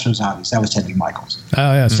of the Astro Zombies. That was Ted B. Michaels.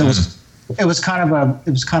 Oh, yeah. So it was kind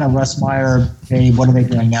of Russ Meyer, hey, what are they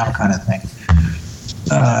doing now kind of thing.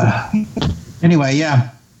 Anyway, yeah.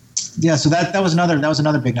 So that was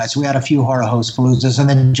another big night. So we had a few horror host paloozas, and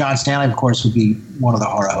then John Stanley, of course, would be one of the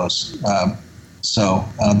horror hosts.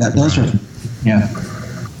 Those are, yeah.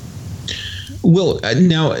 Well,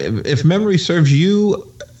 now, if memory serves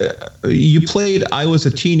you, you played I Was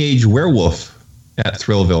a Teenage Werewolf at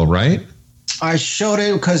Thrillville, right? I showed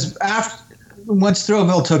it because once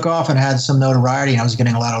Thrillville took off and had some notoriety, and I was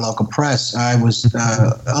getting a lot of local press, I was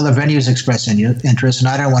other venues expressed interest, and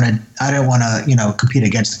I didn't want to compete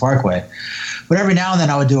against the Parkway. But every now and then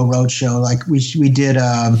I would do a road show, like we did.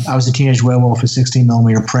 I Was a Teenage Werewolf, a 16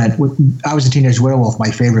 millimeter print. I Was a Teenage Werewolf, my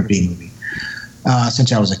favorite B movie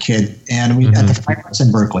since I was a kid, and we at the Fine Arts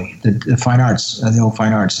in Berkeley, the Fine Arts, the old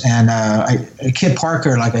Fine Arts, and Kid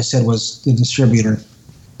Parker, like I said, was the distributor,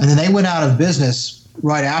 and then they went out of business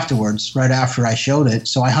right after I showed it.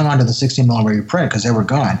 So I hung on to the 16 millimeter print because they were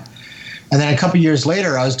gone. And then a couple years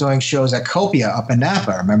later, I was doing shows at Copia up in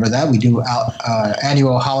Napa. Remember that? We do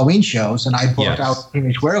annual Halloween shows, and I booked out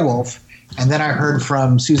Teenage Werewolf. And then I heard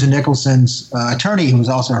from Susan Nicholson's attorney, who was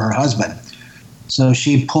also her husband. So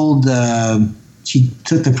she pulled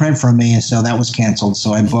took the print from me, and so that was canceled.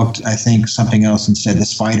 So I booked, I think, something else instead, The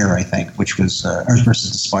Spider, I think, which was Earth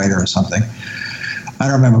versus the Spider or something. I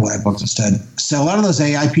don't remember what I booked instead. So a lot of those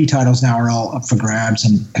AIP titles now are all up for grabs,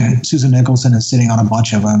 and Susan Nicholson is sitting on a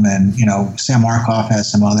bunch of them, and Sam Markoff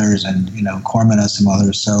has some others, and Corman has some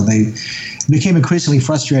others. So they became increasingly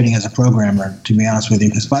frustrating as a programmer, to be honest with you,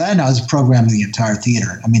 because by then I was programming the entire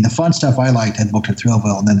theater. I mean, the fun stuff I liked I booked at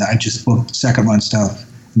Thrillville, and then I just booked second run stuff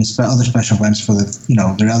and other special events for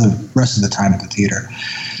the rest of the time at the theater.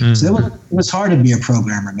 Mm-hmm. So it was hard to be a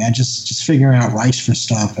programmer, man. Just figuring out rights for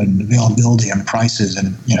stuff and availability and prices,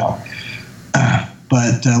 and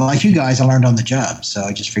but like you guys, I learned on the job, so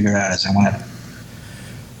I just figured it out as I went.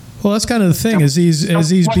 Well, that's kind of the thing. As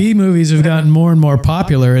these B movies have gotten more and more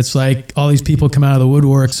popular, it's like all these people come out of the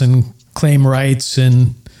woodworks and claim rights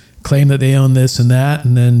and claim that they own this and that,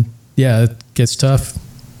 and then it gets tough.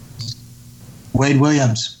 Wade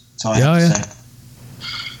Williams. That's all I have to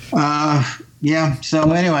say.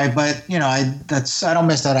 So anyway, but I don't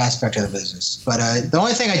miss that aspect of the business. But the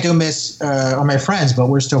only thing I do miss are my friends. But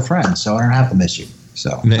we're still friends, so I don't have to miss you.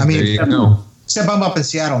 So there you go. Except I'm up in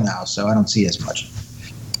Seattle now, so I don't see as much.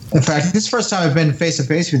 In fact, this is the first time I've been face to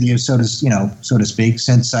face with you, so to speak,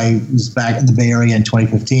 since I was back in the Bay Area in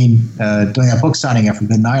 2015 doing that book signing at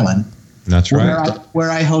Forbidden Island. That's right.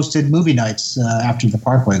 Where I hosted movie nights after the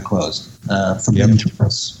Parkway closed. Forbidden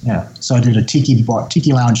Thrills. Yeah. So I did a tiki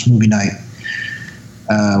lounge movie night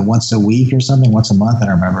once a week or something, once a month. I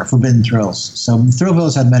don't remember. Forbidden Thrills. So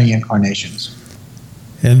Thrillville's had many incarnations.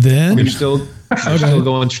 And then you're still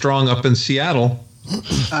going strong up in Seattle.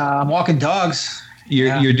 I'm walking dogs.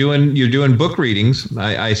 You're doing book readings.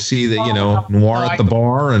 I see that Noir at the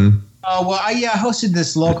Bar and. I hosted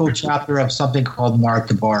this local chapter of something called Noir at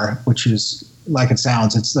the Bar, which is like it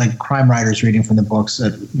sounds. It's like crime writers reading from the books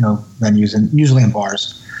at venues, and usually in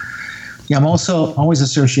bars. Yeah, I'm also always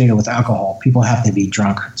associated with alcohol. People have to be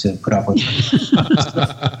drunk to put up with it.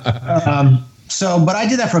 But I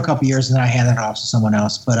did that for a couple of years, and then I handed it off to someone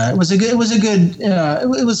else. But it was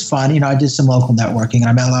fun. I did some local networking, and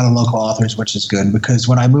I met a lot of local authors, which is good, because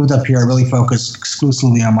when I moved up here, I really focused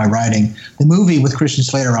exclusively on my writing. The movie with Christian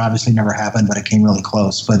Slater obviously never happened, but it came really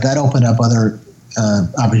close. But that opened up other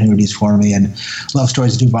opportunities for me, and Love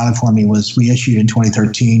Stories Too Violent for Me was reissued in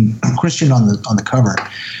 2013, Christian on the cover.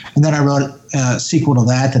 And then I wrote a sequel to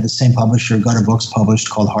that the same publisher, Gutter Books, published,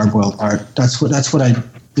 called Hardboiled Heart. That's what I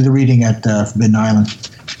did the reading at Forbidden Island.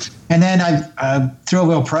 And then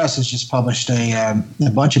Thrillville Press has just published a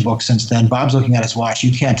bunch of books since then. Bob's looking at his watch.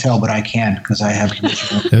 You can't tell, but I can, because I have.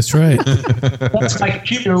 That's right. That's my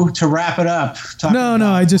cue to wrap it up. No,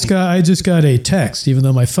 I just got a text. Even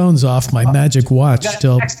though my phone's off, my magic watch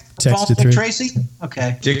still texted through. Dick Tracy?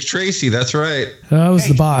 Okay. Dick Tracy, that's right. That was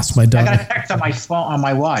the boss, my dog. I got a text on my phone, on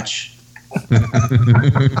my watch.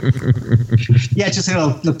 Yeah, just a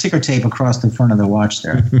little ticker tape across the front of the watch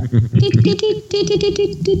there.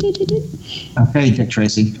 Okay, Dick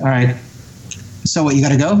Tracy. All right. So what, you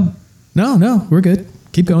got to go? No, we're good.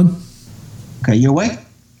 Keep going. Okay, you awake?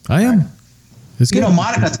 I am. It's good.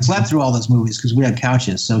 Monica slept through all those movies because we had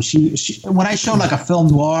couches. So she when I showed like a film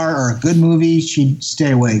noir or a good movie, she'd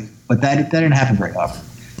stay awake. But that didn't happen very often.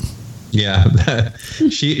 Yeah,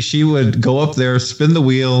 she would go up there, spin the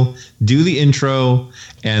wheel, do the intro,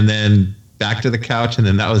 and then back to the couch, and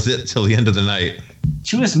then that was it till the end of the night.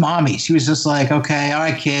 She was mommy. She was just like, okay, all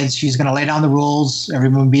right, kids. She's going to lay down the rules.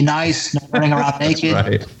 Everyone be nice. No running around naked.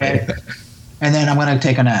 Right. Okay? And then I'm going to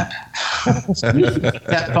take a nap. That's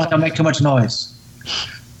fun. Don't make too much noise.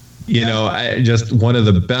 Just one of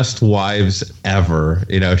the best wives ever.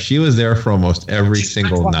 She was there for almost every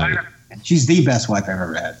single night. She's the best wife I've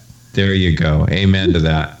ever had. There you go. Amen to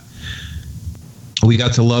that. We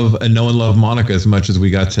got to know and love Monica as much as we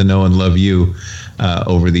got to know and love you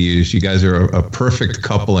over the years. You guys are a perfect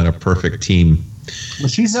couple and a perfect team. Well,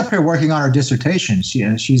 she's up here working on her dissertation.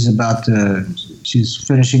 She's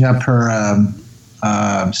finishing up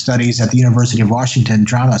her studies at the University of Washington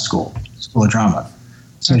Drama School of Drama.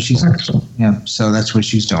 So she's so that's what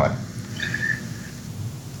she's doing.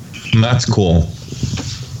 That's cool.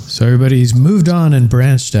 So everybody's moved on and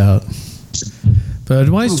branched out. But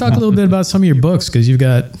why don't you talk a little bit about some of your books, because you've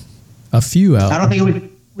got a few out. I don't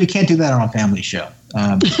think we can't do that on a family show.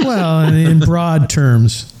 Well, in broad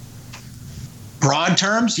terms. Broad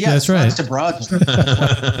terms? Yeah, that's right. That's a broad term.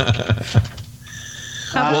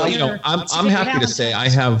 Well, I'm happy to say I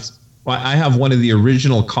have one of the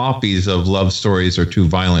original copies of Love Stories Are Too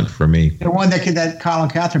Violent for Me. The one that Colin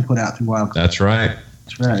Catherine put out through Wild. That's right.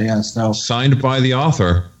 That's right. Yeah. So signed by the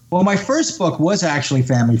author. Well, my first book was actually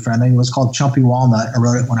family friendly. It was called Chumpy Walnut. I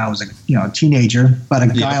wrote it when I was a teenager, about a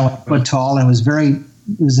guy 1 foot tall, and it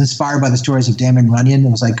was inspired by the stories of Damon Runyon. It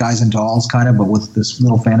was like Guys and Dolls kind of, but with this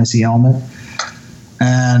little fantasy element.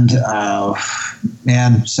 And after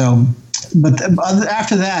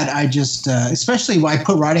that, I just, especially when I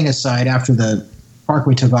put writing aside after the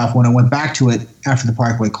Parkway took off, when I went back to it after the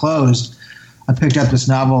Parkway closed, I picked up this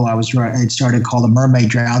novel I started called The Mermaid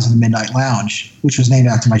Drowns in the Midnight Lounge, which was named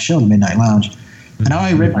after my show, The Midnight Lounge. And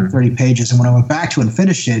I only read like 30 pages. And when I went back to it and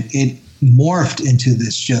finished it, it morphed into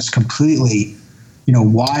this just completely,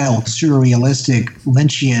 wild, surrealistic,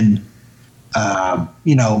 Lynchian,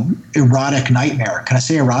 erotic nightmare. Can I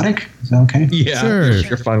say erotic? Is that okay? Yeah, sure.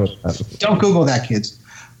 You're fine with that. Don't Google that, kids.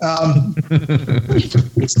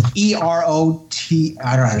 It's EROT.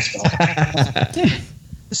 I don't know how to spell it.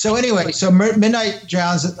 So anyway, Midnight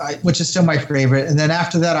Drowns, which is still my favorite. And then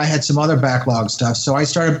after that, I had some other backlog stuff. So I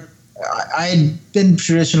had been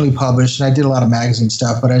traditionally published, and I did a lot of magazine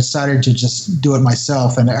stuff, but I decided to just do it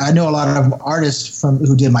myself. And I know a lot of artists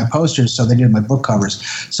who did my posters, so they did my book covers.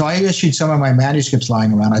 So I issued some of my manuscripts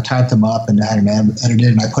lying around. I typed them up and had them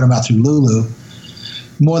edited, and I put them out through Lulu.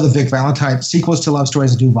 More of the Vic Valentine sequels to love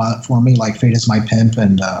stories that do for me, like Fate is My Pimp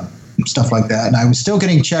and stuff like that. And I was still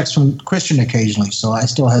getting checks from Christian occasionally, so I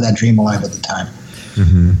still had that dream alive at the time.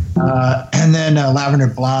 Mm-hmm. And then Lavender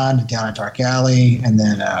Blonde, Down a Dark Alley, and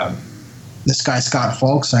then this guy Scott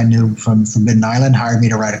Folks I knew from Forbidden Island hired me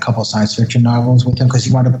to write a couple of science fiction novels with him because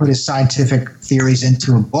he wanted to put his scientific theories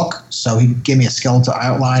into a book. So he gave me a skeletal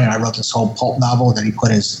outline, and I wrote this whole pulp novel that he put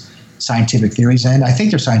his scientific theories in. I think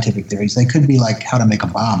they're scientific theories. They could be like how to make a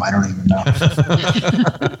bomb. I don't even know.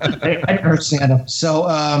 I don't understand them. So,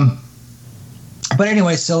 but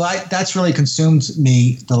anyway, so that's really consumed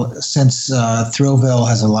me since Thrillville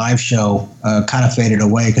has a live show kind of faded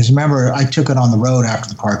away. Because remember, I took it on the road after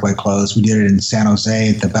the Parkway closed. We did it in San Jose,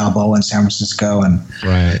 at the Balboa in San Francisco, and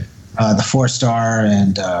the 4-Star,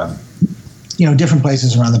 and different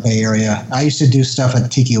places around the Bay Area. I used to do stuff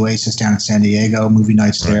at Tiki Oasis down in San Diego, movie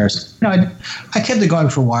nights there. I kept it going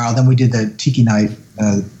for a while. Then we did the Tiki Night,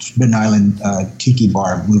 Forbidden Island Tiki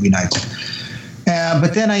Bar movie nights.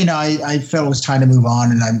 But then I felt it was time to move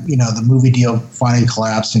on, and the movie deal finally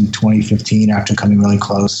collapsed in 2015 after coming really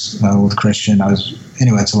close with Christian.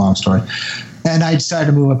 It's a long story, and I decided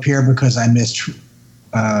to move up here because I missed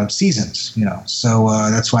seasons. So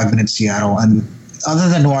that's why I've been in Seattle. And other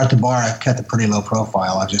than Noir at the Bar, I've kept a pretty low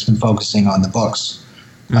profile. I've just been focusing on the books.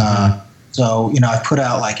 Mm-hmm. So I've put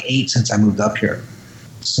out like 8 since I moved up here.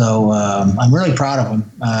 So I'm really proud of them.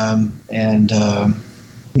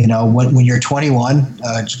 When you're 21,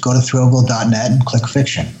 just go to Thrillville.net and click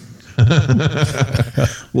fiction.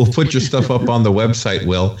 We'll put your stuff up on the website,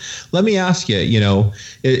 Will. Let me ask you,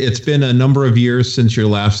 it's been a number of years since your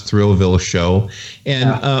last Thrillville show,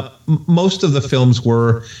 and most of the films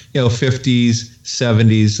were, 50s,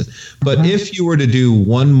 70s. But if you were to do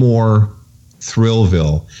one more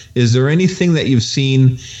Thrillville, is there anything that you've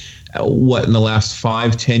seen, in the last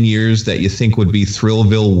 5-10 years that you think would be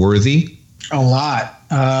Thrillville worthy? A lot.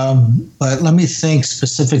 But let me think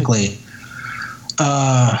specifically.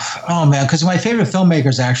 Because my favorite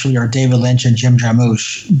filmmakers actually are David Lynch and Jim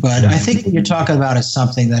Jarmusch. But I think what you're talking about is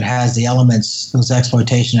something that has the elements, those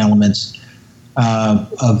exploitation elements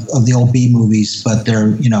of the old B movies, but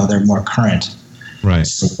they're more current. Right.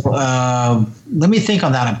 So, let me think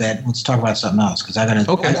on that a bit. Let's talk about something else because I'd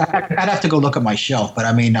have to go look at my shelf. But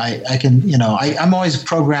I mean, I can, I'm always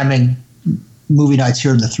programming movie nights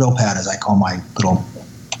here in the Thrill Pad, as I call my little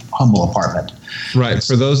humble apartment. Right.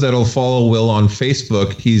 For those that'll follow Will on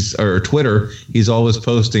Facebook, or Twitter, he's always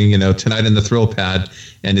posting, tonight in the Thrill Pad,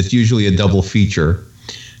 and it's usually a double feature.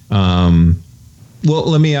 Well,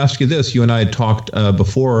 let me ask you this. You and I had talked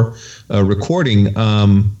before recording.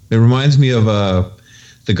 It reminds me of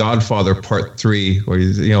The Godfather Part 3,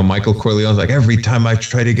 where Michael Corleone's like, every time I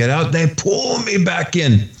try to get out, they pull me back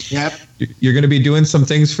in. Yep. You're going to be doing some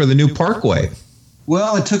things for the new Parkway.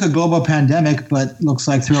 Well, it took a global pandemic, but looks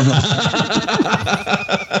like Thrillville.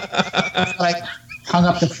 Like hung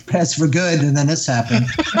up the press for good, and then this happened.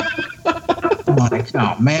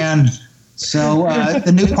 Oh man! So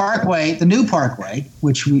the new Parkway,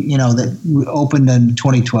 which we opened in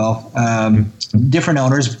 2012, different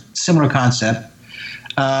owners, similar concept.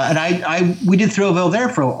 And we did Thrillville there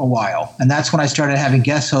for a while, and that's when I started having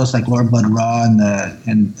guest hosts like Lord Blood Raw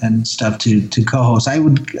and stuff to co-host. I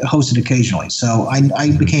would host it occasionally, so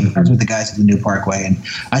I became friends with the guys at the new Parkway, and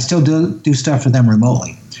I still do stuff for them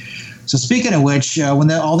remotely. So speaking of which,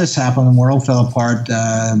 when all this happened and the world fell apart,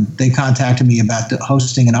 they contacted me about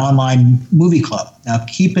hosting an online movie club. Now,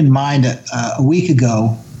 keep in mind, a week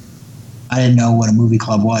ago, I didn't know what a movie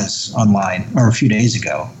club was online, or a few days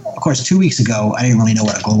ago. Of course, 2 weeks ago, I didn't really know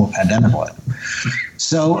what a global pandemic was.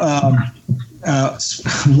 So,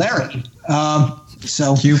 Larry.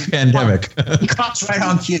 Cue pandemic. He comes right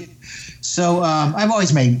on cue. So I've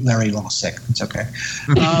always made Larry a little sick. It's okay.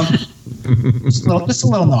 Just a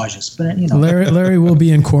little nauseous, but you know. Larry will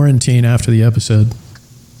be in quarantine after the episode.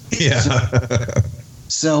 Yeah.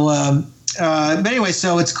 But anyway,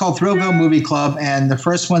 so it's called Thrillville Movie Club, and the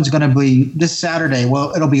first one's going to be this Saturday.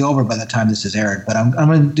 Well, it'll be over by the time this is aired, but I'm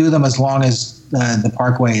going to do them as long as the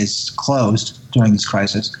Parkway is closed during this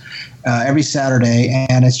crisis, every Saturday,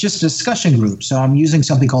 and it's just a discussion group. So I'm using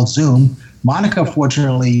something called Zoom. Monica,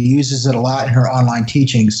 fortunately, uses it a lot in her online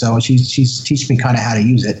teaching, so she's teaching me kind of how to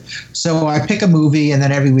use it. So I pick a movie, and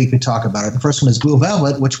then every week we talk about it. The first one is Blue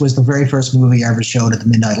Velvet, which was the very first movie I ever showed at the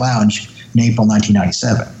Midnight Lounge in April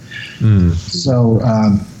 1997. So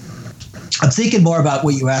I'm thinking more about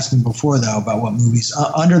what you asked me before, though, about what movies.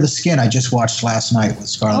 Under the Skin, I just watched last night with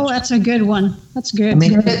Scarlett. Oh, that's a good one. That's good. I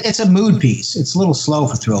mean, it's a mood piece. It's a little slow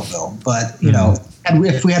for Thrillville, but, you know,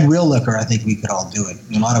 if we had real liquor, I think we could all do it.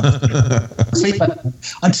 A lot of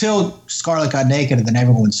until Scarlett got naked, and then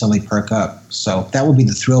everyone would suddenly perk up. So that would be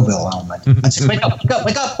the Thrillville element. I'd say, wake up,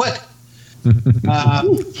 quick.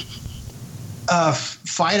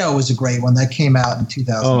 Fido was a great one that came out in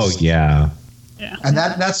 2000. Oh yeah. And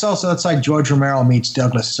that's like George Romero meets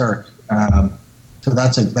Douglas Sirk. So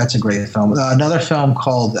that's a great film. Another film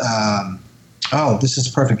called this is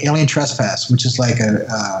perfect, Alien Trespass, which is like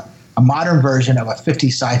a modern version of a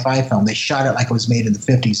 50s sci-fi film. They shot it like it was made in the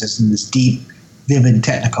 50s. It's in this deep, vivid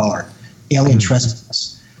Technicolor. Alien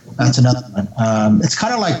Trespass. That's another one. It's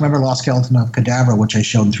kind of like, remember Lost Skeleton of Cadaver, which I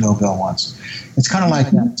showed in Thrillville once. It's kind of like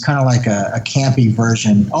a campy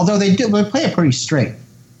version, although they play it pretty straight.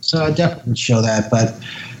 So I definitely would show that. But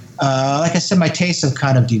like I said, my tastes have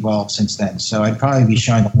kind of devolved since then. So I'd probably be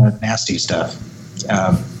showing more nasty stuff.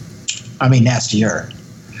 Nastier.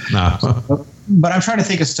 No. But I'm trying to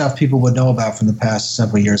think of stuff people would know about from the past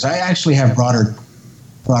several years. I actually have broader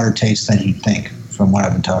taste than you'd think from what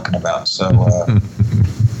I've been talking about. So,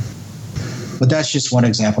 but that's just one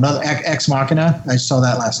example. Another Ex Machina. I saw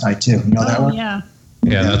that last night too. You know that one? Yeah.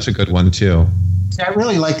 Yeah, that's a good one too. I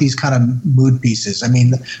really like these kind of mood pieces. I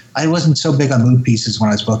mean, I wasn't so big on mood pieces when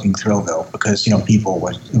I was booking Thrillville because, you know, it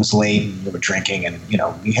was late and they were drinking and, you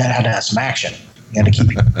know, you had to have some action. You had to keep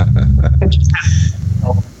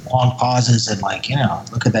long pauses and like, you know,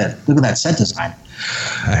 look at that set design.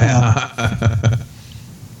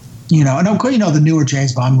 You know, and of course, you know, the newer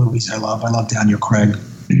James Bond movies I love Daniel Craig.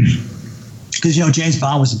 Because, you know, James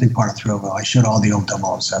Bond was a big part of Thrillville. I showed all the old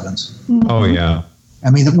 007s. Oh, yeah. I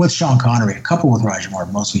mean, with Sean Connery, a couple with Roger Moore,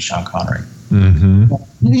 mostly Sean Connery. Mm-hmm.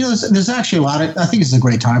 You know, there's actually a lot of, I think it's a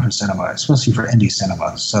great time for cinema, especially for indie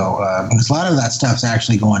cinema. So, because a lot of that stuff's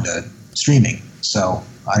actually going to streaming. So,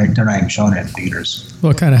 they're not even showing it in theaters.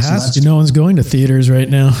 Well, it kind of has to. No one's going to theaters right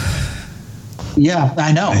now. Yeah,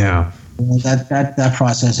 I know. Yeah. That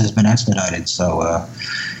process has been expedited. So,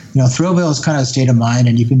 you know, Thrillville is kind of a state of mind,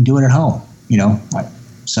 and you can do it at home, you know.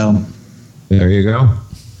 So. There you go.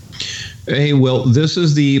 Hey, Will, this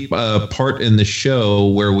is the part in the show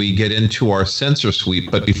where we get into our censor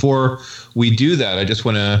sweep. But before we do that, I just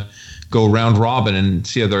want to go round robin and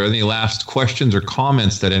see if there are any last questions or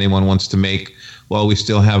comments that anyone wants to make while we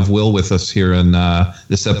still have Will with us here in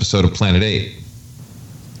this episode of Planet 8.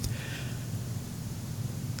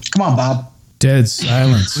 Come on, Bob. Dead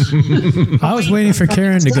silence. I was waiting for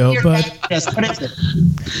Karen to go, but...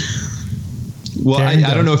 Well,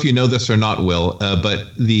 I don't know if you know this or not, Will,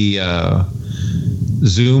 but the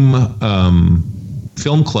Zoom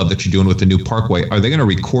film club that you're doing with the new Parkway, are they going to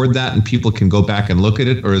record that and people can go back and look at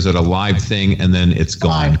it, or is it a live thing and then it's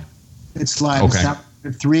gone? It's live. Okay. It's not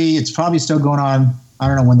at 3. It's probably still going on. I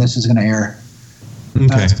don't know when this is going to air.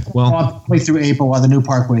 Okay. Well, probably through April while the new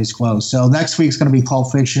Parkway is closed. So next week's going to be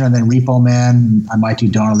Pulp Fiction and then Repo Man. I might do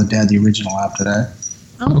Dawn of the Dead, the original, after that.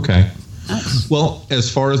 Oh. Okay. Well, as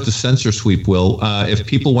far as the censor sweep, Will, if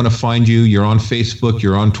people want to find you, you're on Facebook,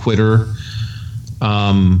 you're on Twitter,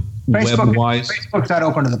 web-wise. Facebook's not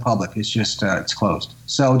open to the public. It's just it's closed.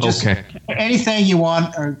 So just anything you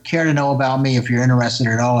want or care to know about me, if you're interested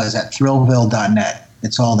at all, is at thrillville.net.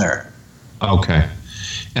 It's all there. Okay.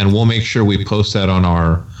 And we'll make sure we post that on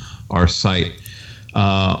our site.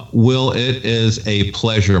 Will, it is a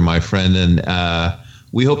pleasure, my friend, and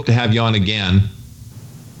we hope to have you on again.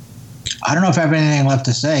 I don't know if I have anything left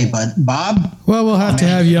to say, but Bob? Well, we'll have to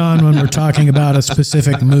have you on when we're talking about a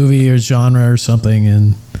specific movie or genre or something,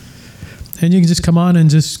 and you can just come on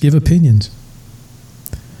and just give opinions.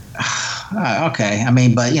 Okay. I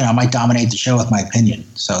mean, but I might dominate the show with my opinion.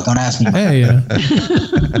 So don't ask me. Hey,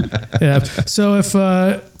 yeah. So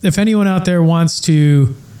if anyone out there wants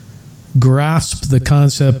to grasp the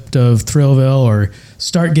concept of Thrillville or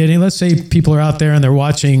start getting, let's say people are out there and they're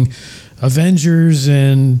watching Avengers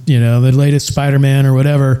and the latest Spider-Man or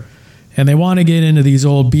whatever, and they want to get into these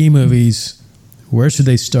old B movies, where should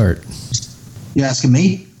they start? You asking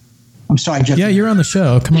me? I'm sorry, Jeff. Yeah, you're on the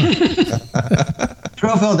show. Come on.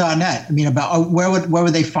 Thrillville.net. I mean, about where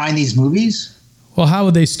would they find these movies? Well, how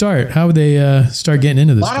would they start? How would they start getting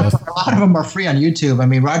into this stuff? A lot of them are free on YouTube. I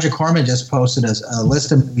mean, Roger Corman just posted a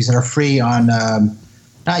list of movies that are free on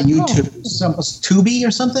not YouTube, Tubi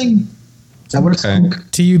or something. Is that what it's called?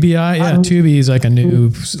 TUBI, yeah. Tubi is like a new,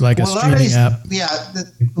 a streaming app. Yeah, a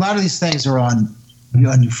lot of these things are on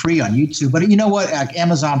free on YouTube. But you know what?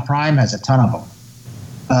 Amazon Prime has a ton of them.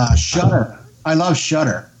 Shudder. I love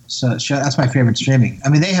Shudder. So that's my favorite streaming. I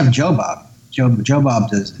mean, they have Joe Bob. Joe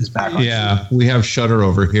Bob is back on. Yeah, we have Shudder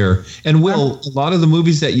over here. And Will, a lot of the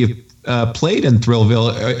movies that you played in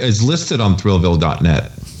Thrillville is listed on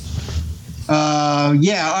Thrillville.net.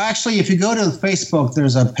 Yeah, actually, if you go to Facebook,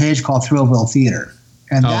 there's a page called Thrillville Theater,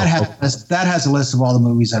 and that has a list of all the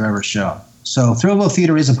movies I've ever shown. So Thrillville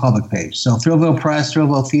Theater is a public page. So Thrillville Press,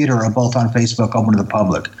 Thrillville Theater are both on Facebook, open to the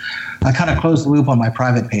public. I kind of closed the loop on my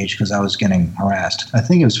private page because I was getting harassed. I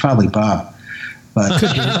think it was probably Bob. But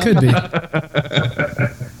could be.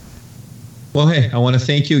 Well, hey, I want to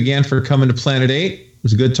thank you again for coming to Planet 8. It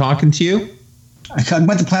was good talking to you. I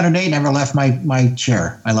went to Planet 8, never left my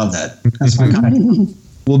chair. I love that. That's my kind of.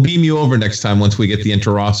 We'll beam you over next time once we get the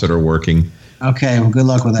interocitor working. Okay, well, good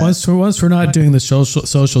luck with that. Once we're not doing the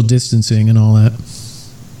social distancing and all that.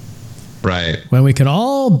 Right. When we can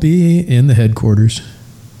all be in the headquarters.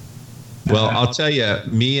 Well, I'll tell you,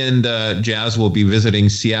 me and Jazz will be visiting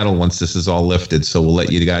Seattle once this is all lifted, so we'll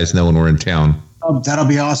let you guys know when we're in town. Oh, that'll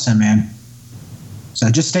be awesome, man.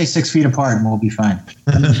 So just stay 6 feet apart and we'll be fine.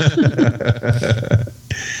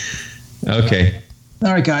 Okay.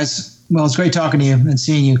 All right, guys. Well, it's great talking to you and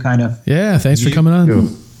seeing you, kind of. Yeah, thanks for coming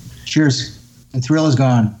on. Cheers. The thrill is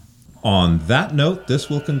gone. On that note, this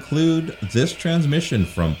will conclude this transmission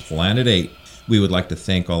from Planet 8. We would like to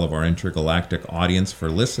thank all of our intergalactic audience for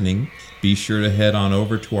listening. Be sure to head on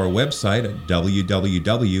over to our website at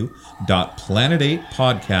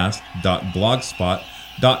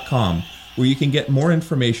www.planet8podcast.blogspot.com, where you can get more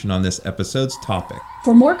information on this episode's topic.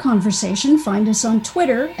 For more conversation, find us on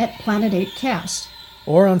Twitter at Planet 8Cast.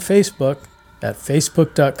 Or on Facebook at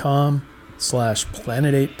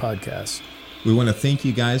facebook.com/Planet8Podcast. We want to thank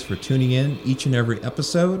you guys for tuning in each and every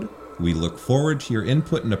episode. We look forward to your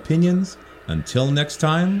input and opinions. Until next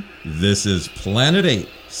time, this is Planet 8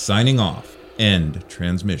 signing off. End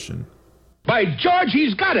transmission. By George,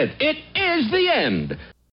 he's got it. It is the end.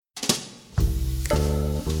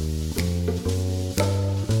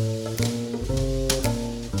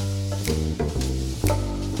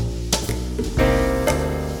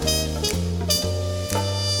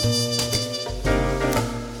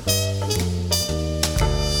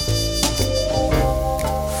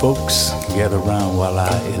 Folks, gather round while I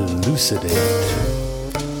elucidate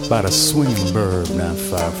about a swinging bird not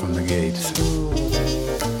far from the gate,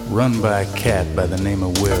 run by a cat by the name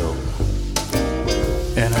of Will,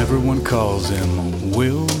 and everyone calls him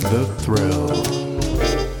Will the Thrill.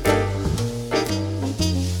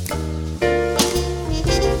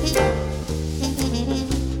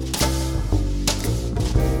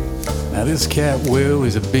 Now this cat Will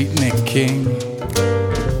is a beatnik king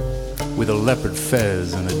with a leopard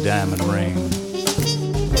fez and a diamond ring,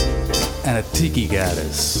 and a tiki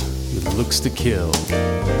goddess with looks to kill.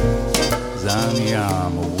 I'm the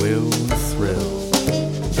arm of Will the Thrill.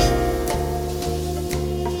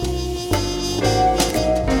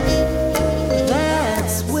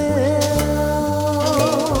 That's Will.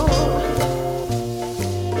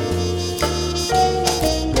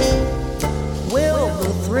 Will the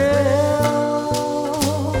Thrill.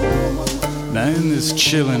 Now in this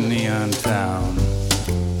chillin' neon town,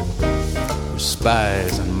 there's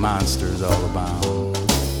spies and monsters all abound.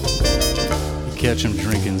 You catch 'em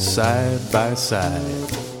drinking side by side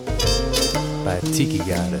by a tiki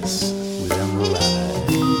goddess with emerald eyes.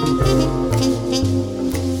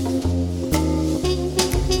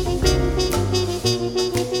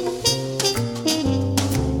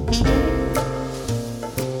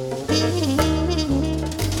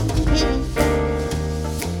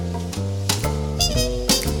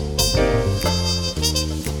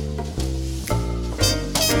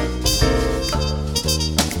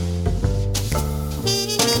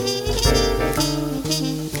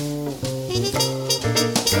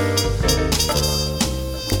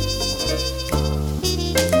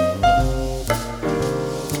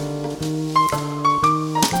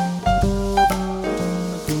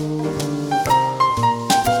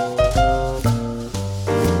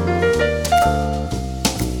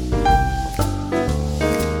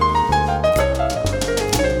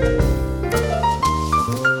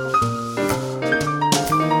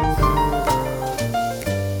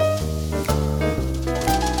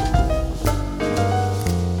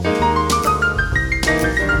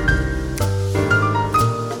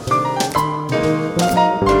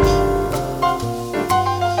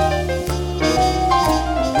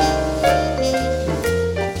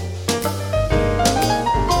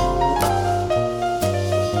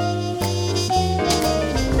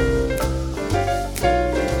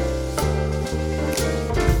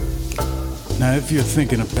 Now, if you're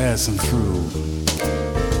thinking of passing through,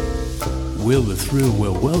 Will the Thrill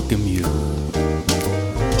will welcome you.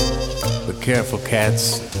 But careful,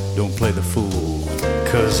 cats, don't play the fool.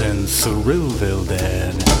 'Cause in Thrillville,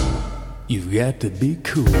 Dad, you've got to be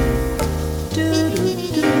cool.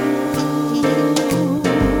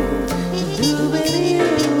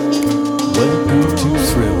 Welcome to